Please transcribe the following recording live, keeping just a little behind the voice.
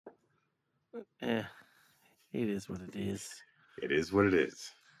Eh, it is what it is. It is what it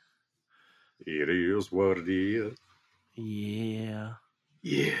is. It is what it is. Yeah.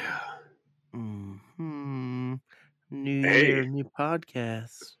 Yeah. Hmm. New Hey. year, new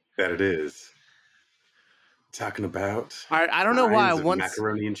podcast. That it is. Talking about. All right, I don't know why. Of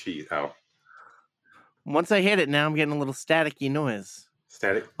macaroni and cheese. Oh, Once I hit it, now I'm getting a little staticky noise.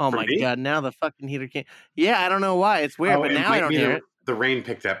 static. Oh for my me? god! Now the fucking heater can't. Yeah, I don't know why. It's weird, but it now might I don't be hear it. the rain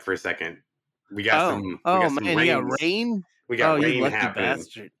picked up for a second. We got some. We Oh got some man, you got rains. rain. We got You rain lucky happening.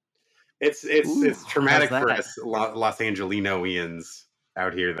 bastard. It's Ooh, traumatic how's for that? us Los Angelinoians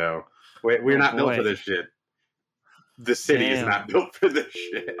out here, though. We're Oh, not built for boy. this shit. The city is Damn. not built for this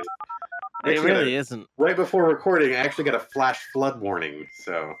shit. It really isn't. Right before recording, I actually got a flash flood warning,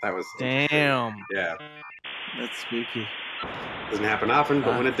 so that was Damn. yeah. That's spooky. Doesn't happen often,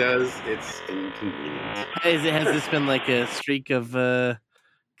 but when it does, it's inconvenient. Has this been like a streak of a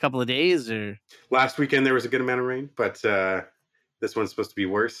couple of days or? Last weekend there was a good amount of rain, but this one's supposed to be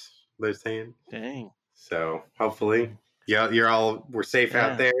worse. They're saying. Dang. So hopefully, we're safe Yeah.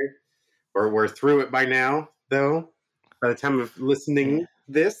 out there, or we're through it by now. Though, by the time of listening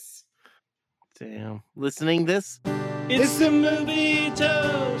this, damn, listening this. It's the Movie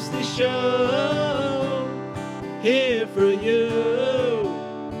Toasty Show, here for you.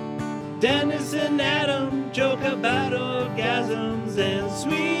 Dennis and Adam joke about orgasms and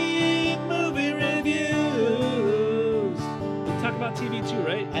sweet movie reviews. We talk about TV too,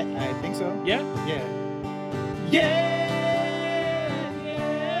 right? I think so. Yeah? Yeah.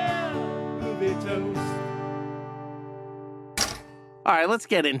 Yeah! Movie Toast. All right, let's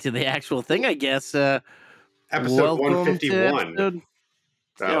get into the actual thing, I guess. episode welcome 151. To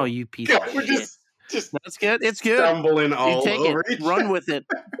oh, you piece Yeah, of we're shit. just No, it's good. It's good. stumbling You all take over it. each Run with it.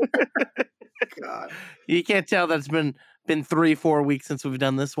 God. You can't tell that it's been 3-4 weeks since we've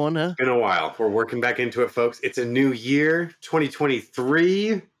done this one, huh? Been a while. We're working back into it, folks. It's a new year,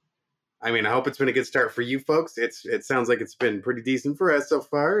 2023. I mean, I hope it's been a good start for you folks. It sounds like it's been pretty decent for us so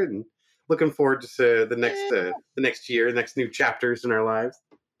far, and looking forward to the next year, next new chapters in our lives.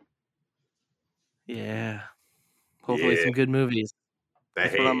 Yeah. Hopefully some good movies.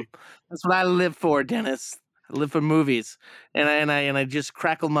 That's what I live for, Dennis. I live for movies, and I just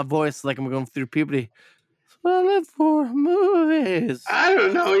crackled my voice like I'm going through puberty. That's what I live for, movies. I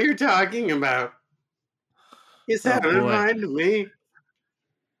don't know what you're talking about. You sounded fine to me.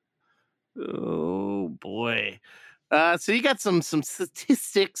 Oh boy. So you got some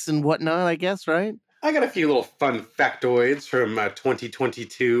statistics and whatnot, I guess, right? I got a few little fun factoids from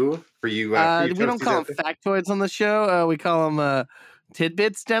 2022 for you. We don't call them factoids on the show. We call them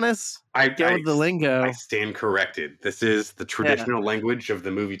tidbits, Dennis. Go with the lingo. I stand corrected. This is the traditional language of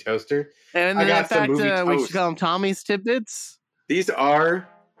the movie toaster. And I in got fact, some movie toast. we should call them Tommy's tidbits. These are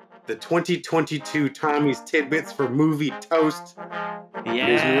the 2022 Tommy's tidbits for movie toast.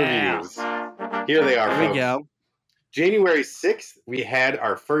 News and reviews. Here they are, folks. Here we go. January 6th, we had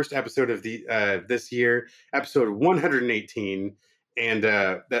our first episode of the this year, episode 118, and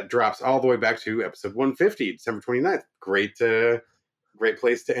that drops all the way back to episode 150, December 29th. Great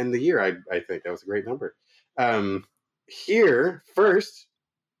place to end the year. I think that was a great number. Here, first,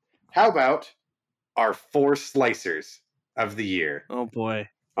 how about our 4 slicers of the year? Oh, boy.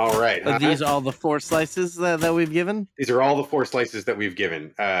 All right. Are these all the 4 slices that we've given? These are all the 4 slices that we've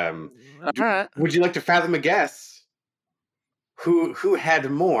given. All right. Would you like to fathom a guess? Who had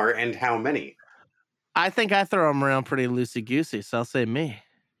more and how many? I think I throw them around pretty loosey-goosey, so I'll say me.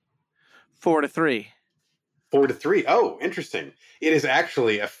 4-3. 4-3. Oh, interesting. It is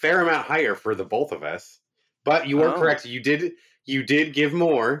actually a fair amount higher for the both of us. But you are correct. You did give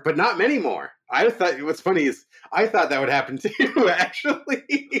more, but not many more. I thought what's funny is I thought that would happen too,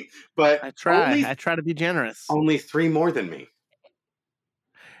 actually. But I try to be generous. Only 3 more than me.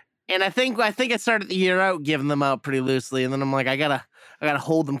 And I think I started the year out giving them out pretty loosely, and then I'm like, I gotta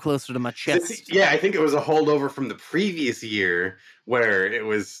hold them closer to my chest. Yeah, I think it was a holdover from the previous year where it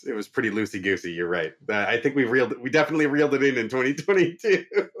was pretty loosey goosey. You're right. I think we definitely reeled it in 2022.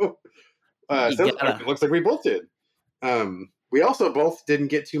 It looks like we both did. We also both didn't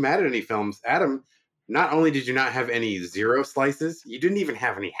get too mad at any films. Adam, not only did you not have any 0 slices, you didn't even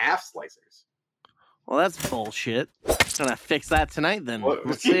have any half slicers. Well, that's bullshit. Gonna fix that tonight then. Well,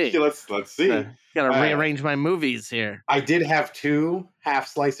 let's see. let's see. Gotta rearrange my movies here. I did have 2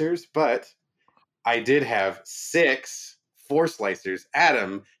 half slicers, but I did have 6 4 slicers.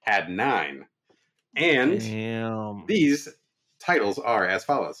 Adam had 9. And these titles are as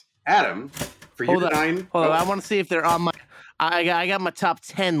follows. Adam, for your 9. Hold on, I want to see if they're on my. I got my top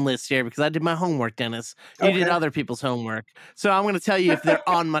 10 list here because I did my homework, Dennis. You did Okay. other people's homework. So I'm going to tell you if they're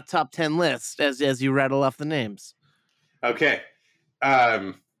on my top 10 list as you rattle off the names. Okay.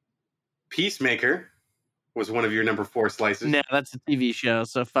 Peacemaker was one of your number 4 slices. No, that's a TV show,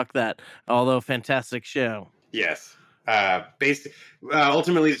 so fuck that. Although fantastic show. Yes. Based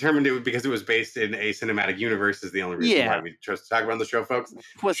ultimately determined it because it was based in a cinematic universe is the only reason why we chose to talk about the show, folks.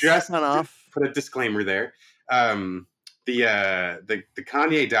 Just off. Put a disclaimer there. The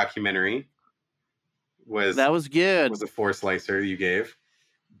Kanye documentary was good. Was a 4 slicer you gave.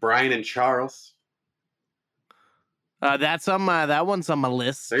 Brian and Charles. That one's on my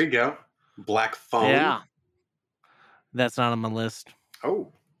list. There you go. Black Phone. Yeah. That's not on my list.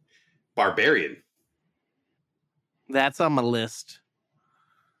 Oh. Barbarian. That's on my list.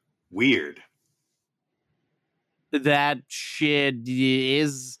 Weird. That shit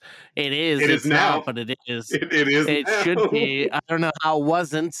is. It is. It's now, not, but it is. It is. It now. should be. I don't know how it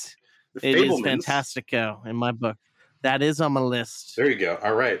wasn't. It is Fablemans. fantastico in my book. That is on my list. There you go.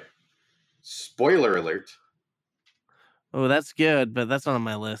 All right. Spoiler alert. Oh, that's good, but that's not on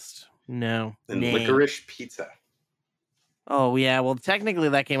my list. No. And Nay. Licorice Pizza. Oh yeah, well technically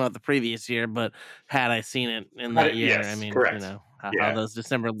that came out the previous year, but had I seen it in that year, yes, I mean, correct. you know how Yeah. those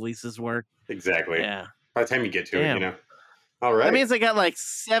December releases work. Exactly. Yeah. By the time you get to it, Damn. you know. All right. That means I got like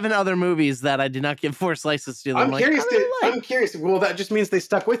 7 other movies that I did not give 4 slices to. I'm like, curious. I really like. I'm curious. Well, that just means they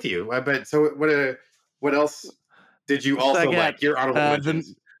stuck with you. I bet. So what else did you also I got, like? Your honorable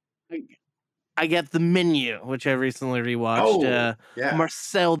mentions. I get The Menu, which I recently rewatched. Oh, yeah.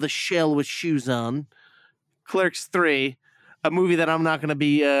 Marcel the Shell with Shoes On. Clerks 3. A movie that I'm not going to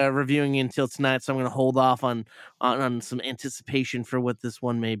be reviewing until tonight, so I'm going to hold off on some anticipation for what this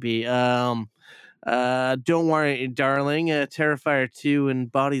one may be. Don't Worry, Darling, Terrifier 2,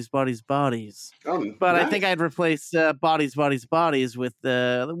 and Bodies, Bodies, Bodies. Oh, But nice. I think I'd replace Bodies, Bodies, Bodies with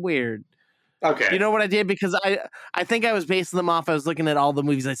the Weird. Okay. You know what I did? Because I think I was basing them off. I was looking at all the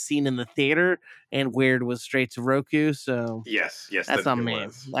movies I've seen in the theater, and Weird was straight to Roku. So Yes. that's on it me.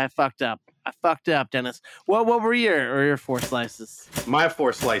 was. I fucked up, Dennis. What were your 4 slices? My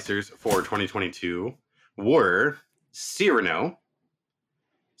 4 slicers for 2022 were Cyrano,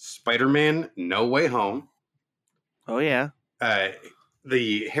 Spider-Man: No Way Home, Oh yeah.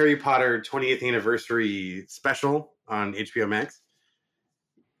 the Harry Potter 20th anniversary special on HBO Max,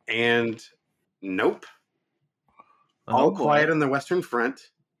 and Nope, All Quiet on the Western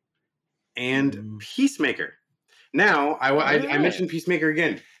Front, and Peacemaker. Now, I mentioned Peacemaker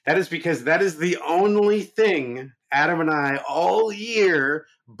again. That is because that is the only thing Adam and I all year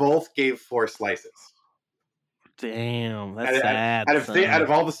both gave 4 slices. Damn, that's sad. Out of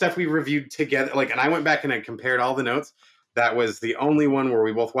all the stuff we reviewed together, and I went back and I compared all the notes. That was the only one where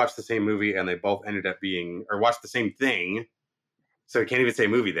we both watched the same movie and they both ended up watched the same thing. So we can't even say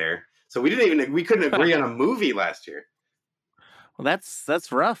movie there. So we couldn't agree on a movie last year. Well,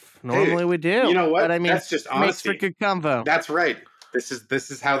 that's rough. Normally we do. You know what? But I mean, that's just honesty. Makes for good convo. That's right. This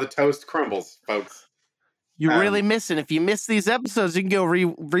is how the toast crumbles, folks. You're really missing. If you miss these episodes, you can go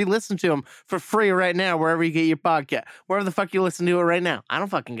re-listen to them for free right now, wherever you get your podcast. Wherever the fuck you listen to it right now. I don't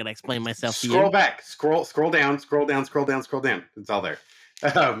fucking gonna explain myself to you. Scroll back. Scroll down. It's all there.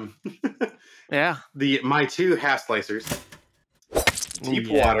 Yeah. My 2 half slicers. Deep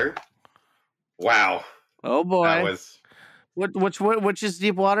Water. Wow. Oh boy. That was which is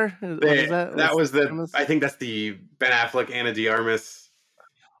Deep Water? What is that? That was I think that's the Ben Affleck, Anna de Armas.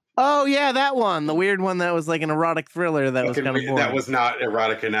 Oh yeah, that one. The weird one that was like an erotic thriller that was kind of boring. That was not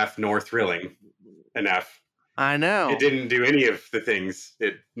erotic enough nor thrilling enough. I know. It didn't do any of the things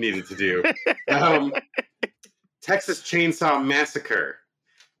it needed to do. Texas Chainsaw Massacre.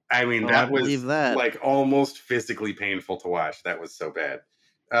 I mean, that was like almost physically painful to watch. That was so bad.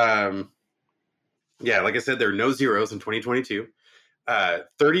 Yeah, like I said, there are no zeros in 2022.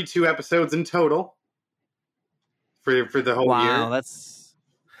 32 episodes in total for the whole year. Wow,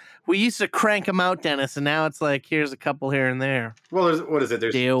 we used to crank them out, Dennis, and now it's like here's a couple here and there. Well, there's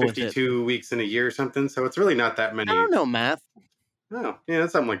 52 weeks in a year or something, so it's really not that many. I don't know math. Oh, yeah,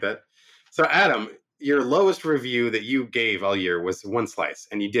 something like that. So, Adam, your lowest review that you gave all year was 1 slice,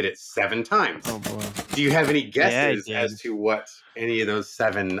 and you did it 7 times. Oh boy! Do you have any guesses as to what any of those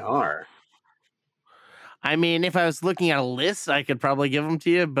 7 are? I mean, if I was looking at a list, I could probably give them to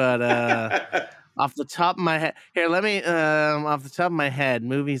you, but off the top of my head, off the top of my head,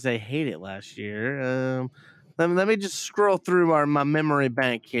 movies I hated last year. Let me just scroll through my memory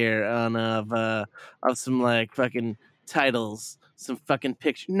bank here of some like fucking titles, some fucking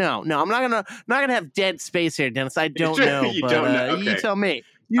pictures. No, I'm not gonna have dead space here, Dennis. I don't know. Don't know. Okay. You tell me.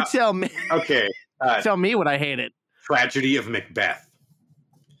 You tell me. Okay. Tell me what I hated. Tragedy of Macbeth.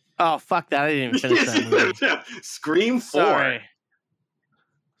 Oh, fuck that. I didn't even finish that movie. Scream 4. Sorry.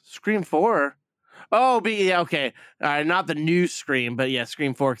 Scream 4? Oh, yeah, okay. All right, not the new Scream, but yeah,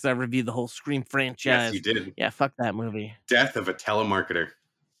 Scream 4, because I reviewed the whole Scream franchise. Yes, you did. Yeah, fuck that movie. Death of a Telemarketer.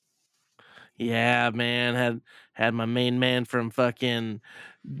 Yeah, man. Had my main man from fucking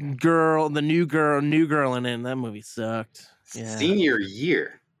the new girl in it. That movie sucked. Yeah. Senior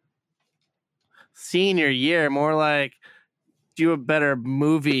Year. Senior Year, more like do a better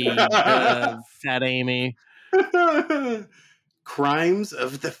movie, Fat Amy. Crimes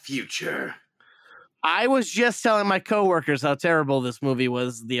of the Future. I was just telling my coworkers how terrible this movie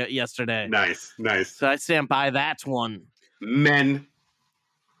was yesterday. Nice. So I stand by that one. Men.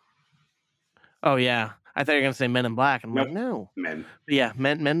 Oh yeah, I thought you were gonna say Men in Black. I'm like, no. Men. But yeah,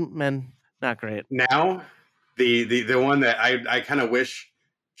 men, not great. Now, the one that I kind of wish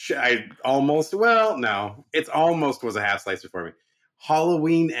I almost it's almost was a half slice for me.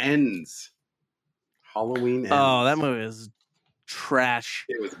 Halloween Ends. Oh, that movie is trash.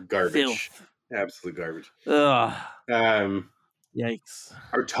 It was garbage. Filth. Absolute garbage. Ugh. Yikes.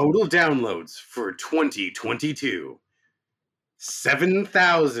 Our total downloads for 2022.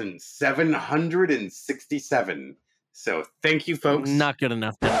 7,767. So thank you, folks. Not good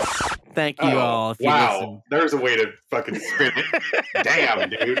enough. Thank you all. If you listen. There's a way to fucking spin it. Damn,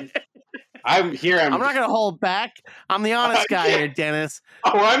 dude. I'm not gonna hold back. I'm the honest guy here, Dennis.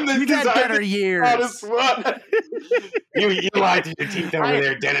 Oh, I'm the you got better years. Honest one. you lied to your teeth over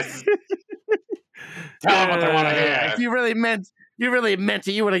there, Dennis. Tell them what they want to hear. If you really meant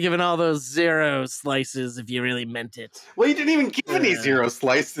it, you would have given all those 0 slices if you really meant it. Well, you didn't even give any 0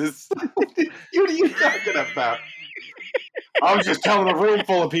 slices. What are you talking about? I was just telling a room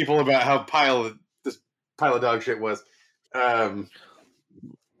full of people about how this pile of dog shit was. But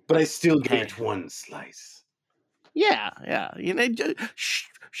I still gave it 1 slice. Yeah. You know, shh.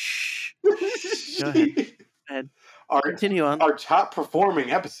 Go ahead. Continue on. Our top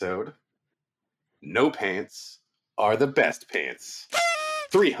performing episode, No Pants Are the Best Pants.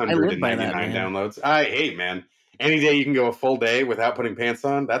 399 downloads. Hey, man. Any day you can go a full day without putting pants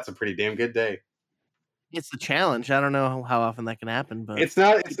on, that's a pretty damn good day. It's the challenge. I don't know how often that can happen, but it's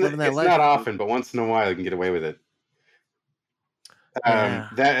not often, but once in a while you can get away with it.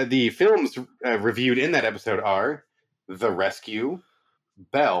 The films reviewed in that episode are The Rescue,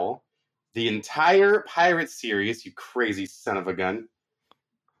 Belle, the entire Pirate series, you crazy son of a gun,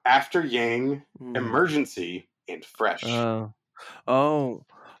 After Yang, Emergency, and Fresh.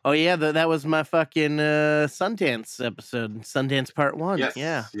 Oh yeah, that was my fucking Sundance episode, Sundance Part 1.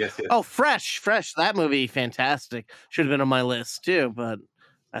 Yes. Oh, Fresh, that movie, fantastic. Should have been on my list too, but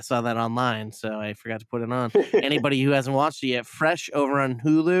I saw that online, so I forgot to put it on. Anybody who hasn't watched it yet, Fresh over on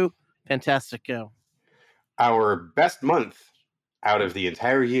Hulu, fantastic. Go. Our best month out of the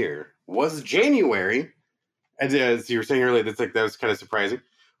entire year was January, as you were saying earlier. That was kind of surprising.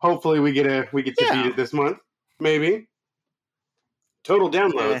 Hopefully, we get to beat it this month, maybe. Total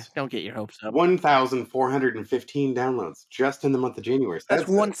downloads. Don't get your hopes up. 1,415 downloads just in the month of January. So that's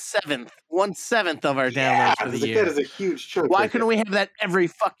 1/7 of our downloads for the year. That is a huge chunk. Why couldn't we have that every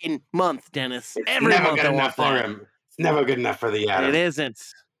fucking month, Dennis? Every month I want that. It's never good enough for the Adam. It isn't.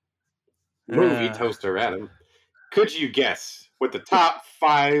 Movie Toaster Adam. Could you guess what the top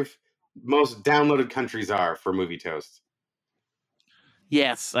 5 most downloaded countries are for Movie Toast?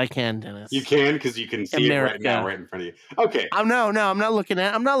 Yes, I can, Dennis. You can, because you can see America. it right now, right in front of you. Okay. No, I'm not looking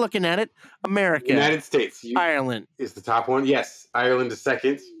at it. America. United States. Ireland is the top one. Yes. Ireland is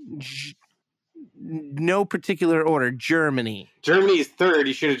second. No particular order. Germany. Germany is third.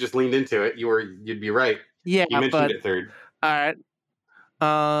 You should have just leaned into it. You'd be right. Yeah, you mentioned it third. All right.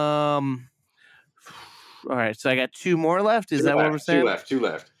 All right. So I got 2 more left. Is that what we're saying? 2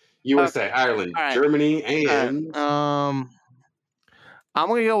 left. USA, Ireland, Germany, and I'm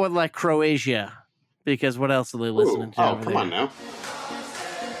gonna go with like Croatia, because what else are they listening to? Come on now.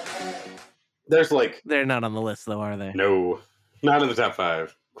 There's they're not on the list though, are they? No, not in the top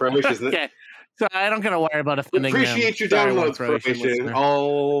 5. Croatia's okay, so I don't gotta worry about offending them. Appreciate your downloads, Croatia.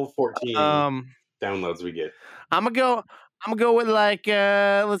 All 14 downloads we get. I'm gonna go with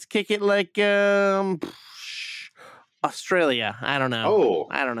let's kick it Australia. I don't know.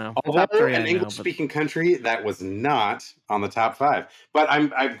 I don't know. Although an English-speaking country, that was not on the top 5. But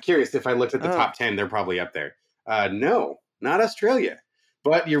I'm curious, if I looked at the top 10, they're probably up there. No, not Australia.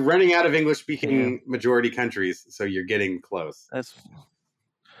 But you're running out of English-speaking majority countries, so you're getting close.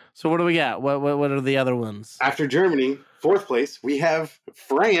 So what do we got? What are the other ones? After Germany, 4th place, we have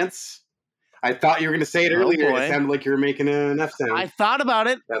France. I thought you were going to say it earlier. It sounded like you were making an F sound. I thought about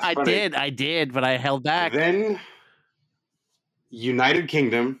it. I did, but I held back. Then United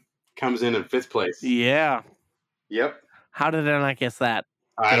Kingdom comes in 5th place. Yeah. Yep. How did I not guess that?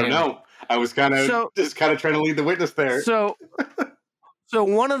 I don't know. I was kind of just trying to lead the witness there. So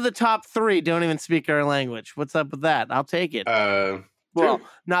one of the top 3 don't even speak our language. What's up with that? I'll take it. Well,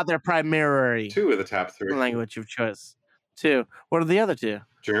 not their primary. 2 of the top 3 language of choice. 2. What are the other 2?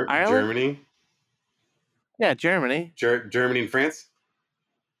 Germany. Yeah, Germany. Germany and France.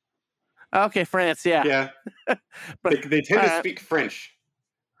 Okay, France. Yeah. Yeah. But they tend to speak French.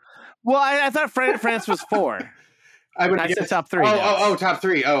 Well, I thought France was 4. I said top 3. Oh, top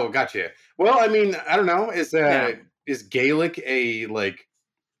 3. Oh, gotcha. Well, I mean, I don't know. Is Gaelic a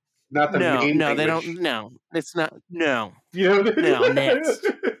not the main language? No, they don't. No, it's not. No. You know? No,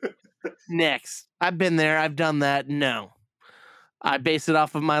 next. I've been there. I've done that. No. I base it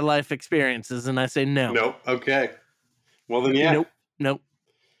off of my life experiences, and I say no. Nope. Okay. Well, then, yeah. Nope.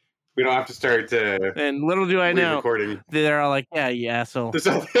 We don't have to start. And little do I know, they're all like, "Yeah, you asshole."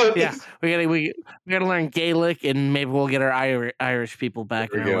 Yeah, we gotta learn Gaelic, and maybe we'll get our Irish people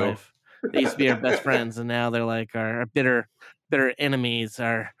back in our life. They used to be our best friends, and now they're like our bitter enemies,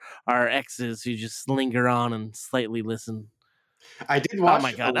 our exes who just linger on and slightly listen. I did watch. Oh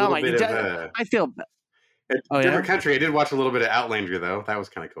my god! I feel bad. Different country. I did watch a little bit of Outlander though. That was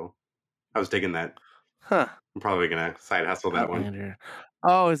kind of cool. I was digging that. Huh. I'm probably gonna side hustle that one.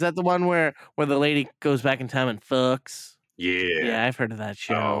 Oh, is that the one where the lady goes back in time and fucks? Yeah. Yeah, I've heard of that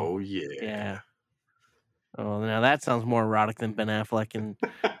show. Oh yeah. Yeah. Oh, now that sounds more erotic than Ben Affleck and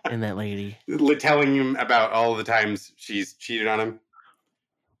that lady. Telling him about all the times she's cheated on him.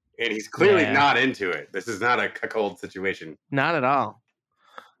 And he's clearly not into it. This is not a cold situation. Not at all.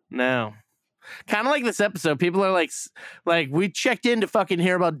 No. Kind of like this episode. People are like, we checked in to fucking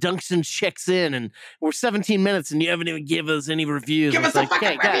hear about Dunkston checks in, and we're 17 minutes, and you haven't even give us any reviews. Give us a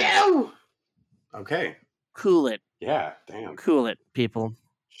fucking review! Okay. Cool it. Yeah, damn. Cool it, people.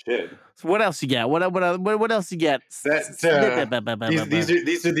 Shit. So what else you got? What else you got? These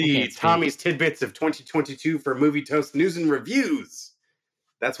are the Tommy's tidbits of 2022 for Movie Toast news and reviews.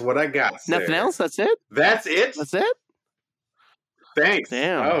 That's what I got. Nothing else? That's it? That's it? That's it? Thanks.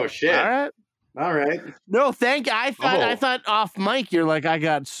 Damn. Oh shit. All right. No, I thought off mic you're like, I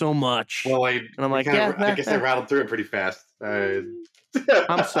got so much. Well, and I'm like, I guess I rattled through it pretty fast. I'm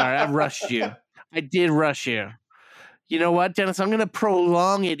sorry, I rushed you. I did rush you. You know what, Dennis? I'm going to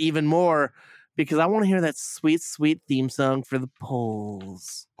prolong it even more because I want to hear that sweet, sweet theme song for the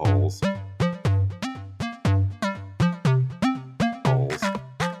polls. Polls.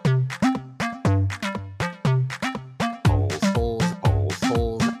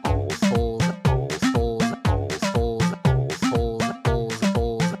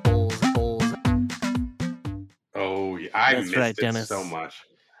 Oh, yeah. I missed it Dennis. So much.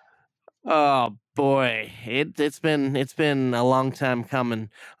 Oh boy, it's been a long time coming.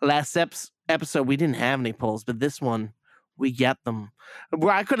 Last episode we didn't have any polls, but this one we get them.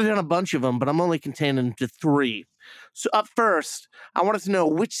 Well, I could have done a bunch of them, but I'm only contained into 3. So up first, I wanted to know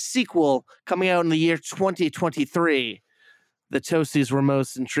which sequel coming out in the year 2023 the Toasties were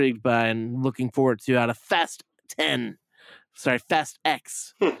most intrigued by and looking forward to out of Fast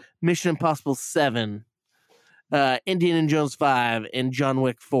X, Mission Impossible 7, Indiana Jones 5, and John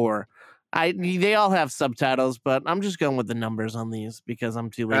Wick 4. They all have subtitles, but I'm just going with the numbers on these because I'm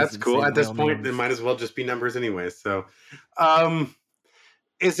too lazy. That's cool. At this point, they might as well just be numbers anyway. So,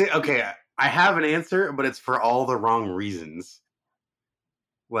 is it okay? I have an answer, but it's for all the wrong reasons.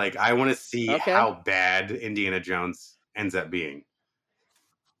 Like, I want to see how bad Indiana Jones ends up being.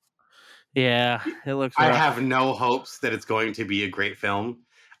 Yeah, it looks rough. I have no hopes that it's going to be a great film.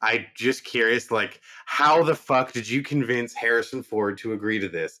 I'm just curious, like, how the fuck did you convince Harrison Ford to agree to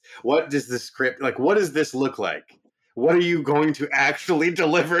this? What does the script, like, what does this look like? What are you going to actually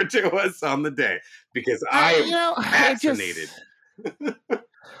deliver to us on the day? Because I am fascinated.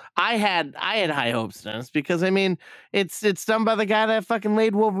 I had high hopes, Dennis, because I mean, it's done by the guy that fucking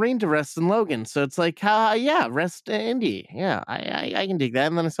laid Wolverine to rest in Logan. So it's like, rest Indy. Yeah, I can dig that.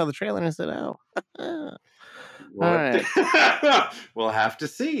 And then I saw the trailer and I said, oh. All right. We'll have to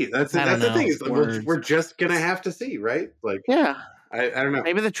see. That's the thing. Is we're just gonna have to see, right? Like, yeah. I don't know.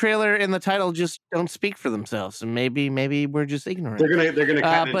 Maybe the trailer and the title just don't speak for themselves, and maybe we're just ignorant. They're gonna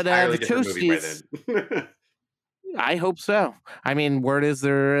cut an entirely different movie by then. I hope so. I mean, word is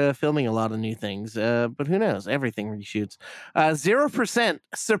they're filming a lot of new things, but who knows? Everything reshoots. 0%,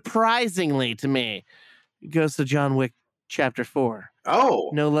 surprisingly to me, goes to John Wick Chapter 4. Oh,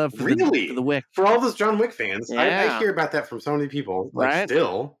 no love for really? the Wick. For all those John Wick fans, I hear about that from so many people. Like, right?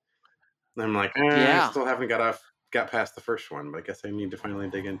 Still, I'm like, I still haven't got past the first one, but I guess I need to finally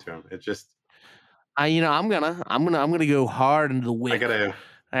dig into them. It just, I'm gonna go hard into the wick. I gotta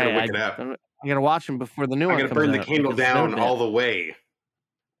wick it up. I gotta watch them before the new one I comes gotta burn out. the candle because down all the way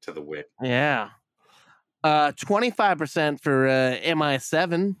to the wick. Yeah. 25% for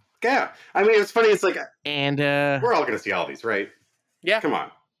MI7. Yeah, I mean, it's funny. It's like, and we're all gonna see all these, right? Yeah. Come on.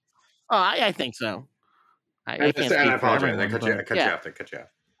 Oh, I think so. I can't speak I for apologize. everyone, I cut you off.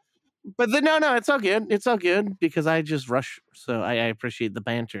 But no, it's all good. It's all good because I just rush. So I appreciate the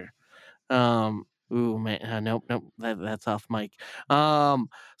banter. Ooh man, nope. That's off mic.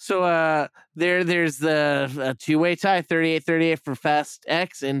 So there's the two-way tie, 38-38 for Fast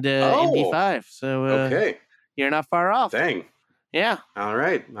X and Indy 5. So okay, you're not far off. Dang. Yeah. All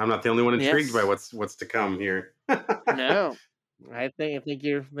right. I'm not the only one intrigued by what's to come here. No, I think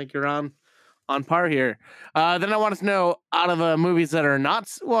you're on par here. Then I want to know, out of movies that are not,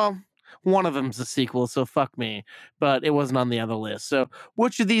 well, one of them's a sequel, so fuck me, but it wasn't on the other list. So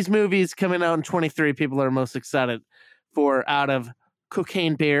which of these movies coming out in 23 people are most excited for out of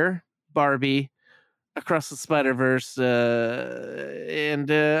Cocaine Bear, Barbie, Across the Spider-Verse, and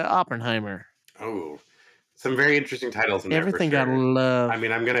Oppenheimer? Oh, some very interesting titles in there. Everything for sure. got love. I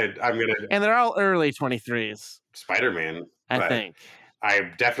mean, I'm gonna, and they're all early 23s. Spider-Man, I think.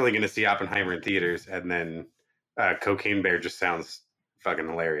 I'm definitely gonna see Oppenheimer in theaters, and then Cocaine Bear just sounds fucking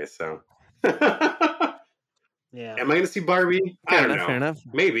hilarious. So, yeah. Am I gonna see Barbie? I don't know. Fair enough.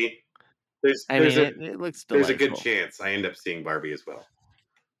 Maybe. It looks delightful. There's a good chance I end up seeing Barbie as well.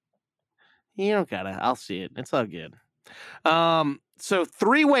 You don't gotta. I'll see it. It's all good. So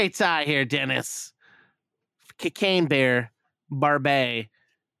three-way tie here, Dennis. Cocaine Bear, Barbie,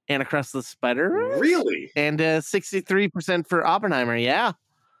 and Across the Spider-Verse. Really? And 63% for Oppenheimer. Yeah,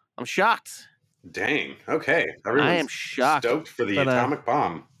 I'm shocked. Dang. Okay. I am shocked. Stoked for the atomic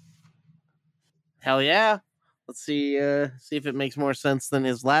bomb. Hell yeah. Let's see if it makes more sense than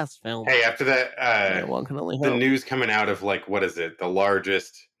his last film. Hey, after that, one can only hope. The news coming out of, like, what is it? It's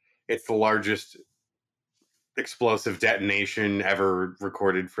the largest explosive detonation ever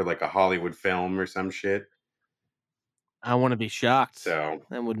recorded for, like, a Hollywood film or some shit. I want to be shocked. So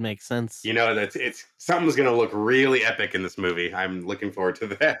that would make sense. You know, something's going to look really epic in this movie. I'm looking forward to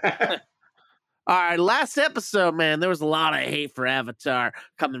that. All right, last episode, man, there was a lot of hate for Avatar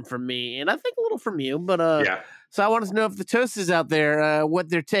coming from me, and I think a little from you, but yeah. So I wanted to know if the Toasties out there, what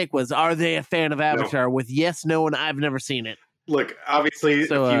their take was. Are they a fan of Avatar? No. With yes, no, and I've never seen it. Look, obviously, a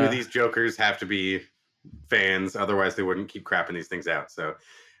few of these jokers have to be fans, otherwise they wouldn't keep crapping these things out. So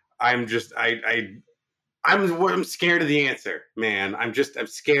I'm just, I'm scared of the answer, man. I'm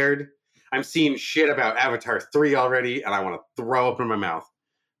scared. I'm seeing shit about Avatar 3 already, and I want to throw up in my mouth.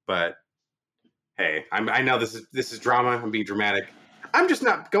 But hey, I know this is drama. I'm being dramatic. I'm just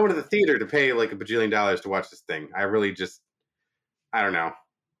not going to the theater to pay like $1 bajillion to watch this thing. I really I don't know.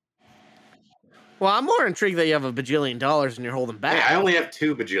 Well, I'm more intrigued that you have $1 bajillion and you're holding back. Hey, I only have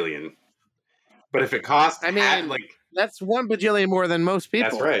 2 bajillion. But if it costs, that's 1 bajillion more than most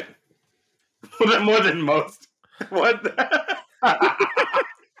people. That's right. More than most. What? I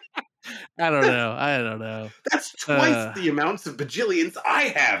don't know. That's twice the amounts of bajillions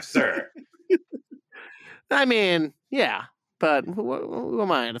I have, sir. I mean, yeah, but who am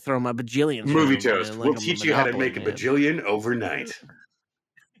I to throw my bajillions? Movie Toast. We'll teach you how to make a bajillion overnight.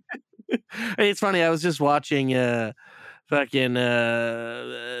 It's funny. I was just watching fucking Tim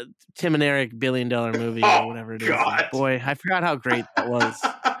and Eric $1 billion movie or whatever it is. God. Boy, I forgot how great that was.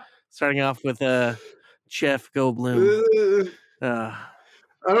 Starting off with Jeff Goldblum. I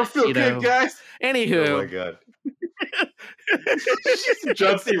don't feel good, guys. Anywho. Oh my god.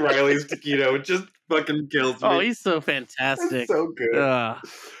 John C. Reilly's taquito just fucking kills me. Oh, he's so fantastic. That's so good. I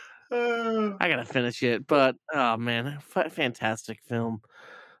gotta finish it, but oh man, fantastic film.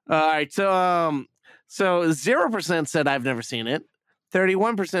 All right, so 0% said I've never seen it,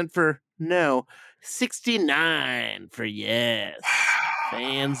 31% for no, 69 for yes.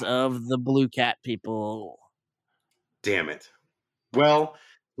 Fans of the Blue Cat people. Damn it. Well,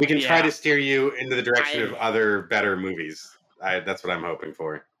 we can try to steer you into the direction of other better movies. That's what I'm hoping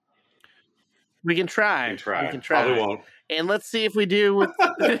for. We can try. Probably won't. And let's see if we do with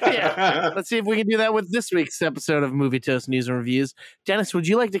let's see if we can do that with this week's episode of Movie Toast News and Reviews. Dennis, would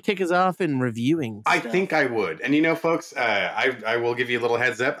you like to kick us off in reviewing stuff? I think I would. And you know, folks, I will give you a little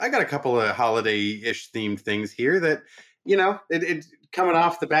heads up. I got a couple of holiday-ish themed things here that, you know, it coming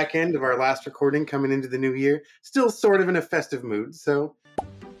off the back end of our last recording, coming into the new year, still sort of in a festive mood. So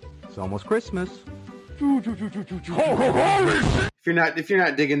it's almost Christmas. If you're not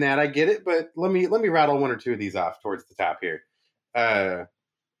digging that, I get it. But let me rattle one or two of these off towards the top here.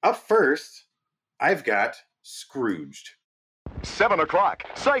 Up first, I've got Scrooged. 7 o'clock,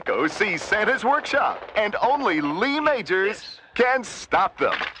 Psycho sees Santa's workshop, and only Lee Majors can stop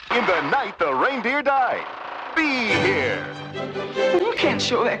them. In the night the reindeer died. Be here. You can't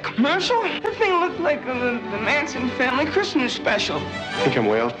show that commercial. That thing looked like the Manson family Christmas special. Think I'm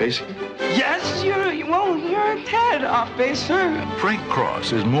way off base? Yes, you're a tad off base, sir. Frank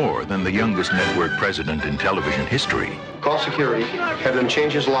Cross is more than the youngest network president in television history. Call security, have them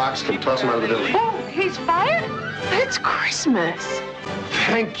change his locks, and toss him out of the building. Oh, he's fired? It's Christmas.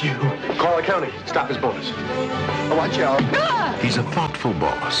 Thank you. Call accounting. Stop his bonus. Watch out. Ah! He's a thoughtful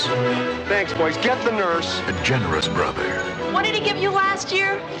boss, Thanks, boys. Get the nurse. a generous brother, What did he give you last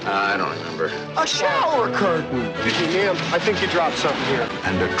year? I don't remember. A shower curtain. Ma'am, I think you dropped something here.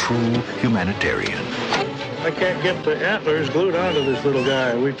 and a true humanitarian. I can't get the antlers glued onto this little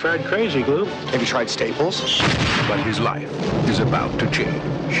guy. We've tried crazy glue. Have you tried Staples? But his life is about to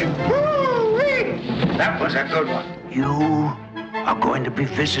change. That was a good one. You are going to be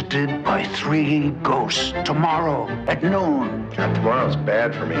visited by 3 ghosts tomorrow at noon. God, tomorrow's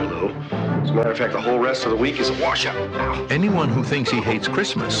bad for me, Lou. As a matter of fact, the whole rest of the week is a washout. Ow. Anyone who thinks he hates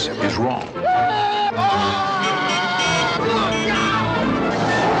Christmas is wrong.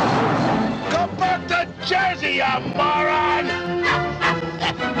 Come back to Jersey, you moron!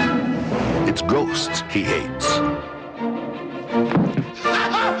 It's ghosts he hates.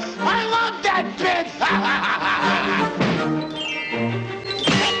 I love that bit!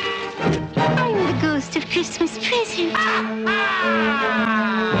 I'm the ghost of Christmas present.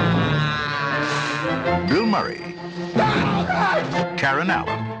 Bill Murray, Karen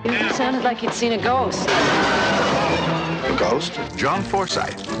Allen, You sounded like you'd seen a ghost. A ghost? John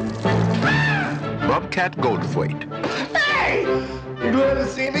Forsythe, Bobcat Goldthwait, Hey! You glad to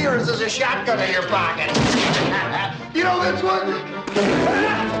see me, or is this a shotgun in your pocket? You know this one?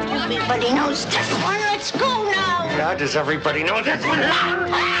 Everybody knows this one. Let's go now. Now, does everybody know this one?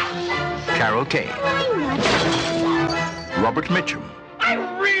 Carol Kane, Robert Mitchum, I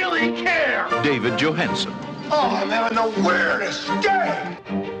really care! David Johansen. Oh, I'm having the weirdest day!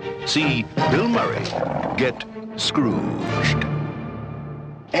 See Bill Murray get Scrooged.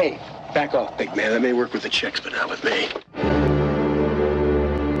 Hey, back off, big man. That may work with the chicks, but not with me.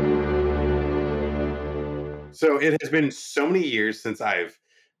 So it has been so many years since I've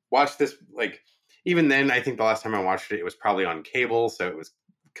watched this. Like, even then, I think the last time I watched it, it was probably on cable, so it was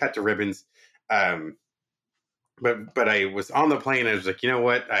cut to ribbons. But I was on the plane, and I was like, you know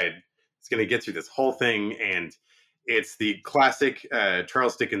what? I was going to get through this whole thing, and it's the classic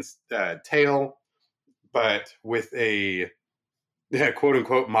Charles Dickens tale, but with a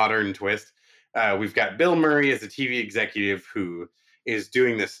quote-unquote modern twist. We've got Bill Murray as a TV executive who is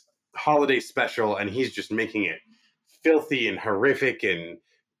doing this holiday special, and he's just making it filthy and horrific and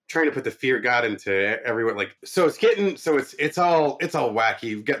trying to put the fear god into everyone. Like, so it's all wacky.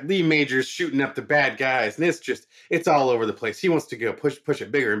 You've got Lee Majors shooting up the bad guys, and it's all over the place. He wants to go push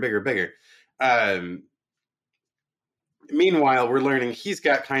it bigger and bigger. Meanwhile, we're learning he's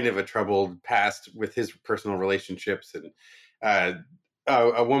got kind of a troubled past with his personal relationships, and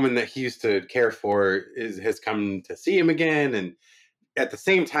a woman that he used to care for has come to see him again, and at the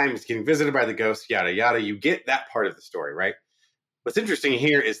same time he's getting visited by the ghost, yada yada. You get that part of the story, right? What's interesting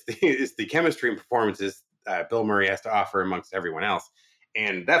here is the chemistry and performances Bill Murray has to offer amongst everyone else,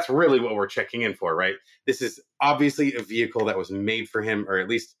 and that's really what we're checking in for, right? This is obviously a vehicle that was made for him, or at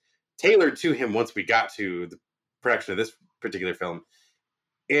least tailored to him. Once we got to the production of this particular film,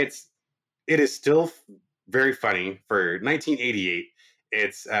 it is still very funny for 1988.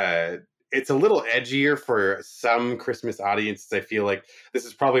 It's a little edgier for some Christmas audiences. I feel like this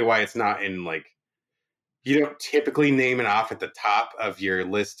is probably why it's not in, like, you don't typically name it off at the top of your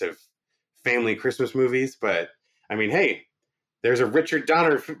list of family Christmas movies. But I mean, hey, there's a Richard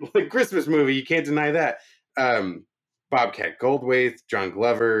Donner Christmas movie. You can't deny that. Bobcat Goldthwait, John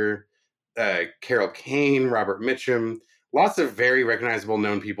Glover, Carol Kane, Robert Mitchum, lots of very recognizable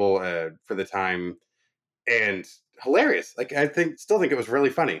known people for the time, and hilarious. Like, still think it was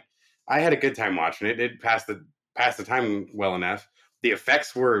really funny. I had a good time watching it. It passed the time well enough. The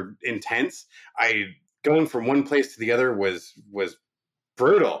effects were intense. Going from one place to the other was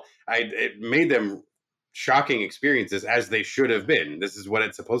brutal. It made them shocking experiences, as they should have been. This is what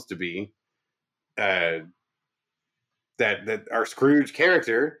it's supposed to be. That our Scrooge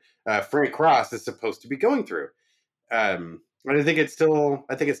character, Frank Cross, is supposed to be going through. And I think it still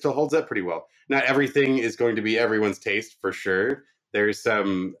holds up pretty well. Not everything is going to be everyone's taste, for sure. There's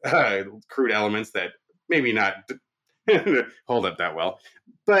some crude elements that maybe not hold up that well,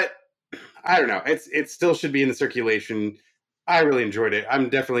 but I don't know. It still should be in the circulation. I really enjoyed it. I'm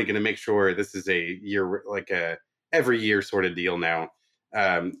definitely going to make sure this is a every year sort of deal now.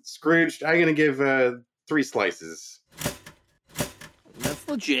 Scrooged, I'm going to give 3 slices. That's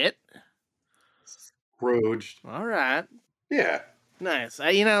legit. Scrooged. All right. Yeah. Nice.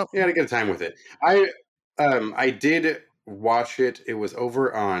 You had a good time with it. I did watch it. It was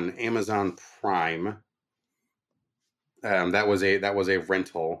over on Amazon Prime. That was a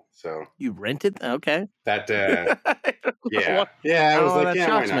rental. So you rented? Okay. That yeah. I was like, yeah,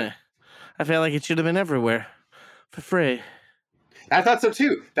 why not? Me. I feel like it should have been everywhere for free. I thought so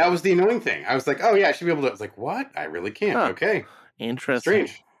too. That was the annoying thing. I was like, oh yeah, I should be able to. I was like, what? I really can't. Huh. Okay. Interesting.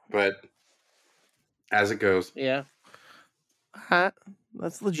 Strange, but as it goes. Yeah.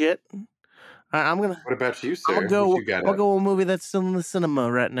 That's legit. I'm gonna. What about you, sir? I'm gonna go a movie that's still in the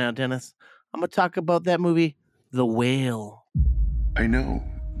cinema right now, Dennis. I'm gonna talk about that movie, The Whale. I know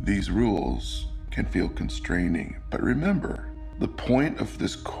these rules can feel constraining, but remember, the point of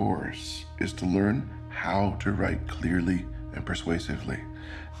this course is to learn how to write clearly and persuasively.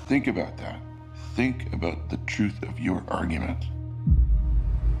 Think about that. Think about the truth of your argument.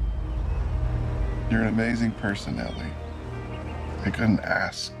 You're an amazing person, Ellie. I couldn't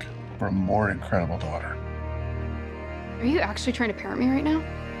ask for a more incredible daughter. Are you actually trying to parent me right now?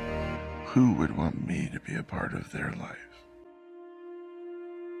 Who would want me to be a part of their life?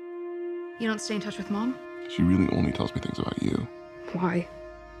 You don't stay in touch with Mom? She really only tells me things about you. Why?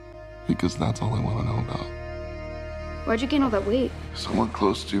 Because that's all I want to know about. Why'd you gain all that weight? Someone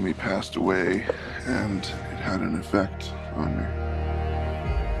close to me passed away, and it had an effect on me.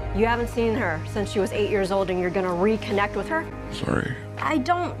 You haven't seen her since she was 8 years old, and you're gonna reconnect with her? Sorry. I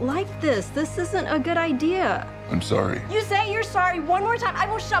don't like this. This isn't a good idea. I'm sorry. You say you're sorry one more time, I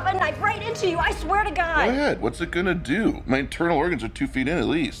will shove a knife right into you. I swear to God. Go ahead. What's it gonna do? My internal organs are 2 feet in at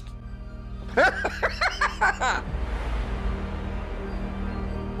least.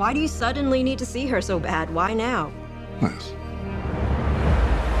 Why do you suddenly need to see her so bad? Why now? Liz.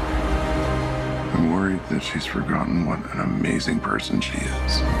 I'm worried that she's forgotten what an amazing person she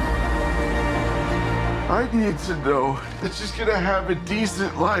is. I need to know that she's gonna have a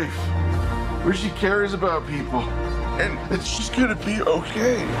decent life where she cares about people and that she's gonna be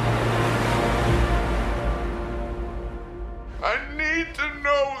okay. I need to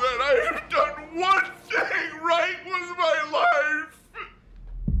know that I have done one thing right with my life.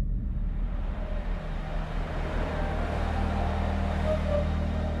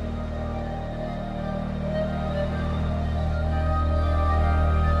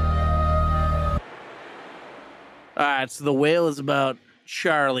 All right, so The Whale is about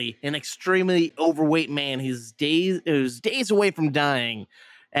Charlie, an extremely overweight man who's days away from dying,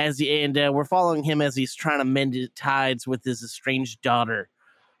 and we're following him as he's trying to mend his tides with his estranged daughter.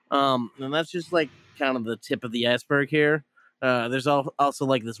 And that's just like kind of the tip of the iceberg here. There's also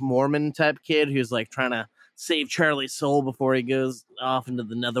like this Mormon type kid who's like trying to save Charlie's soul before he goes off into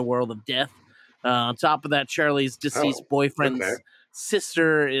the netherworld of death. On top of that, Charlie's deceased boyfriend's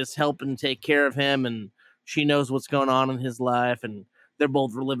sister is helping take care of him, and she knows what's going on in his life, and they're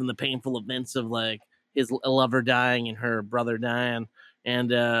both reliving the painful events of like his lover dying and her brother dying. And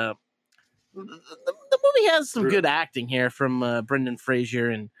the movie has some good acting here from Brendan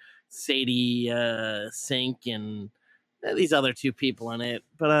Fraser and Sadie Sink and these other 2 people in it.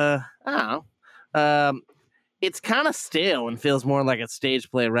 But I don't know. It's kind of stale and feels more like a stage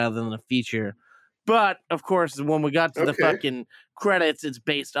play rather than a feature. But, of course, when we got to the fucking credits, it's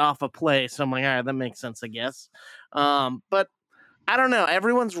based off a play. So I'm like, all right, that makes sense, I guess. But I don't know.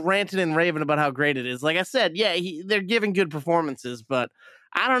 Everyone's ranting and raving about how great it is. Like I said, yeah, they're giving good performances, but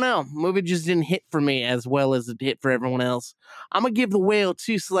I don't know. Movie just didn't hit for me as well as it hit for everyone else. I'm going to give The Whale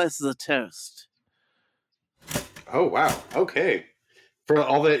 2 slices of toast. Oh, wow. Okay. For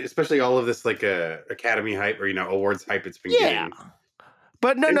all the, especially all of this, like, Academy hype or, awards hype it's been getting.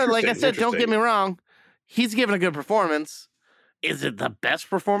 But no, like I said, don't get me wrong. He's given a good performance. Is it the best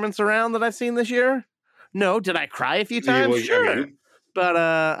performance around that I've seen this year? No. Did I cry a few times? Sure. I mean, but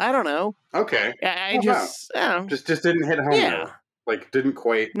I don't know. Okay. I just didn't hit home. Yeah. Like, didn't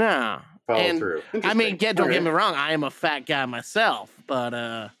quite follow through. I mean, don't get me wrong. I am a fat guy myself, but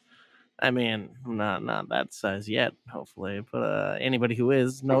I mean, I'm not that size yet, hopefully. But anybody who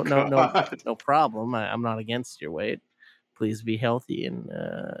is, no problem. I'm not against your weight. Please be healthy and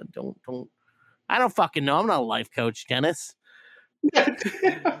don't. I don't fucking know. I'm not a life coach, Dennis.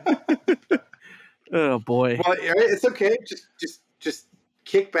 Oh boy. Well, it's okay. Just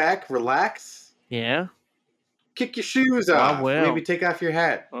kick back, relax. Yeah. Kick your shoes off. I will. Maybe take off your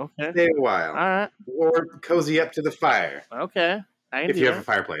hat. Okay. Stay a while. All right. Or cozy up to the fire. Okay. If you have a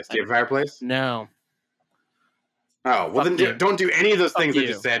fireplace. Do you have a fireplace? No. Oh, well then don't do any of those things I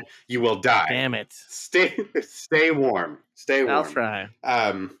just said. You will die. Damn it. Stay warm. Stay warm. I'll try.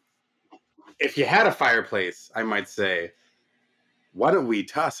 If you had a fireplace, I might say, why don't we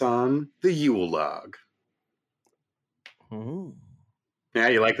toss on the Yule log? Ooh. Yeah,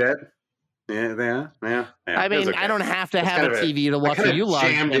 you like that? Yeah. I mean, okay. I don't have to have a TV to watch a U-Log.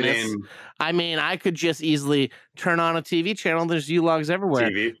 I mean, I could just easily turn on a TV channel. There's U-Logs everywhere.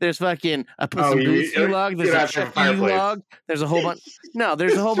 TV. There's fucking a Puss in Boots U-Log. There's a Chucky U-Log. There's a whole bunch. No,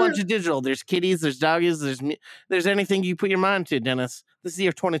 there's a whole bunch of digital. There's kitties. There's doggies. There's anything you put your mind to, Dennis. This is the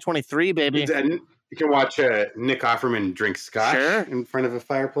year 2023, baby. You can watch Nick Offerman drink scotch in front of a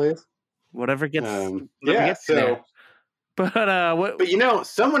fireplace. Whatever gets. There. But you know,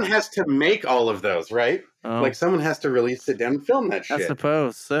 someone has to make all of those, right? Oh. Like someone has to really sit down and film that shit. I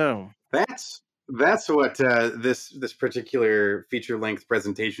suppose so. That's what this particular feature-length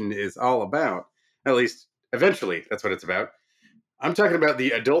presentation is all about. At least, eventually, that's what it's about. I'm talking about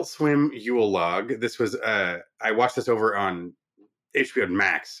the Adult Swim Yule Log. This was I watched this over on HBO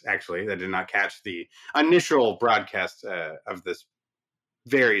Max. Actually, I did not catch the initial broadcast of this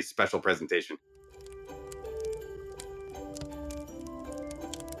very special presentation.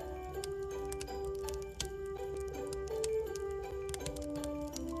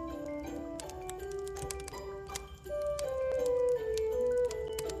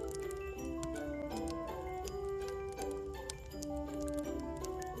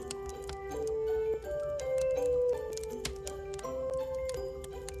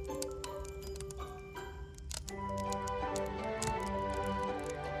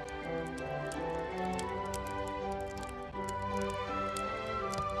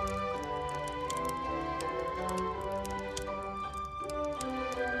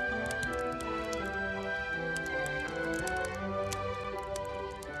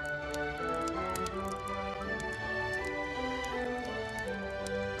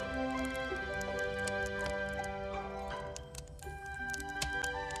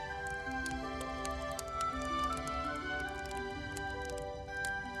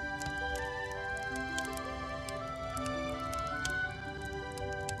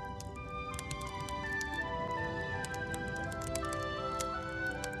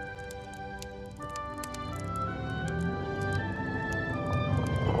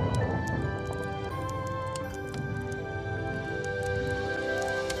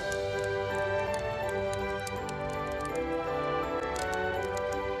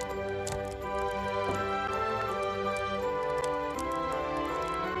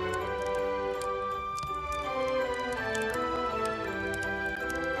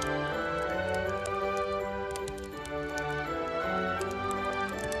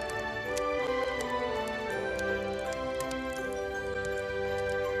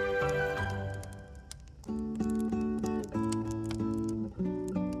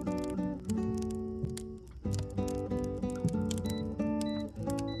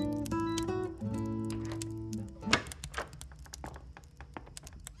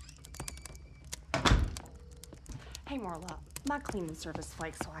 Hey, Marla, my cleaning service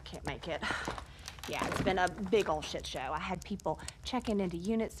flakes, so I can't make it. Yeah, it's been a big old shit show. I had people checking into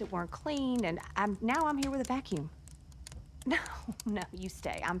units that weren't clean, and now I'm here with a vacuum. No, you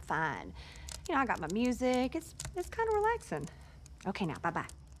stay. I'm fine. You know, I got my music. It's kind of relaxing. Okay, now, bye-bye.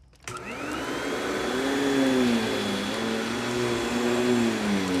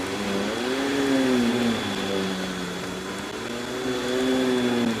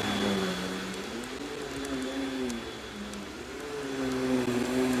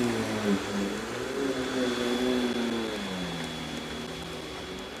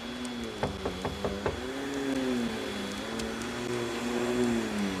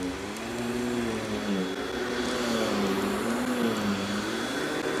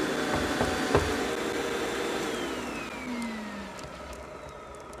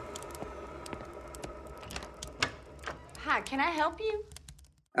 Can I help you?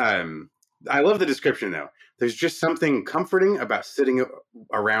 I love the description, though. There's just something comforting about sitting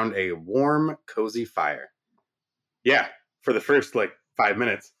around a warm, cozy fire. Yeah, for the first, 5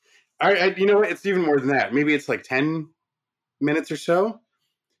 minutes. You know what? It's even more than that. Maybe it's 10 minutes or so.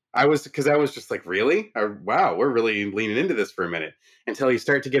 I was just like, really? Wow, we're really leaning into this for a minute. Until you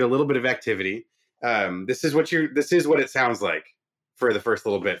start to get a little bit of activity. This is what it sounds like for the first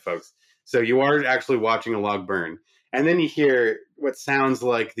little bit, folks. So you are actually watching a log burn. And then you hear what sounds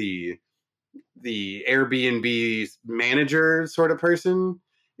like the Airbnb manager sort of person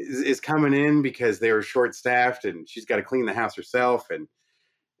is coming in because they were short-staffed and she's got to clean the house herself. And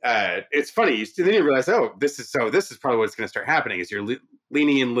it's funny. Then you realize, this is probably what's going to start happening is you're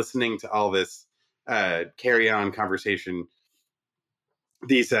leaning in, listening to all this carry-on conversation.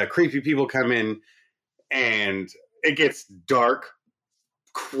 These creepy people come in, and it gets dark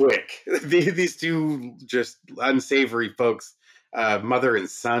quick. These two just unsavory folks, mother and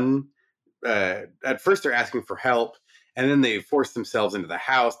son, at first they're asking for help, and then they force themselves into the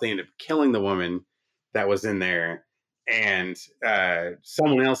house. They end up killing the woman that was in there, and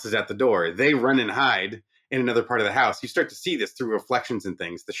someone else is at the door. They run and hide in another part of the house. You start to see this through reflections and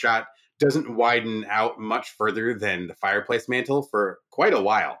things. The shot doesn't widen out much further than the fireplace mantle for quite a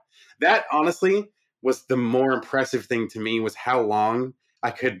while. That, honestly, was the more impressive thing to me, was how long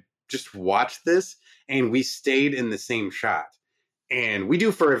I could just watch this, and we stayed in the same shot. And we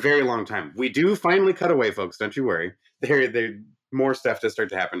do for a very long time. We do finally cut away, folks. Don't you worry. There more stuff does start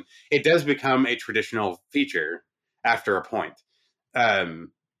to happen. It does become a traditional feature after a point.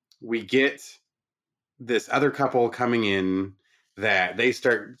 We get this other couple coming in that they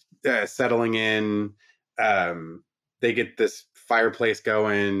start settling in. They get this fireplace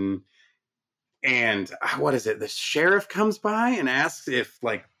going. And what is it? The sheriff comes by and asks if,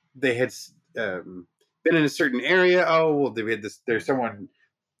 like, they had been in a certain area. Oh, well, we had this. We found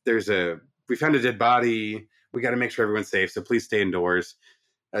a dead body. We got to make sure everyone's safe. So please stay indoors.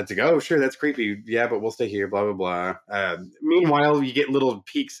 It's like, oh, sure, that's creepy. Yeah, but we'll stay here. Blah blah blah. Meanwhile, you get little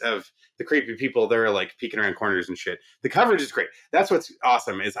peeks of the creepy people. They're like peeking around corners and shit. The coverage is great. That's what's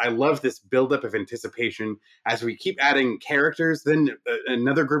awesome. Is I love this buildup of anticipation as we keep adding characters. Then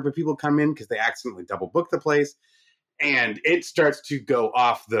another group of people come in because they accidentally double book the place, and it starts to go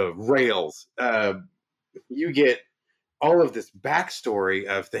off the rails. You get all of this backstory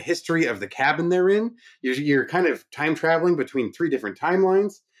of the history of the cabin they're in. You're kind of time traveling between 3 different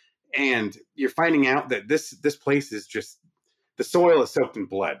timelines, and you're finding out that this place is just, the soil is soaked in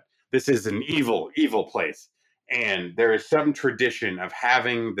blood. This is an evil, evil place. And there is some tradition of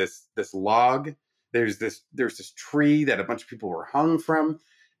having this log. There's this tree that a bunch of people were hung from,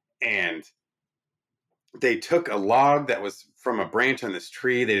 and they took a log that was from a branch on this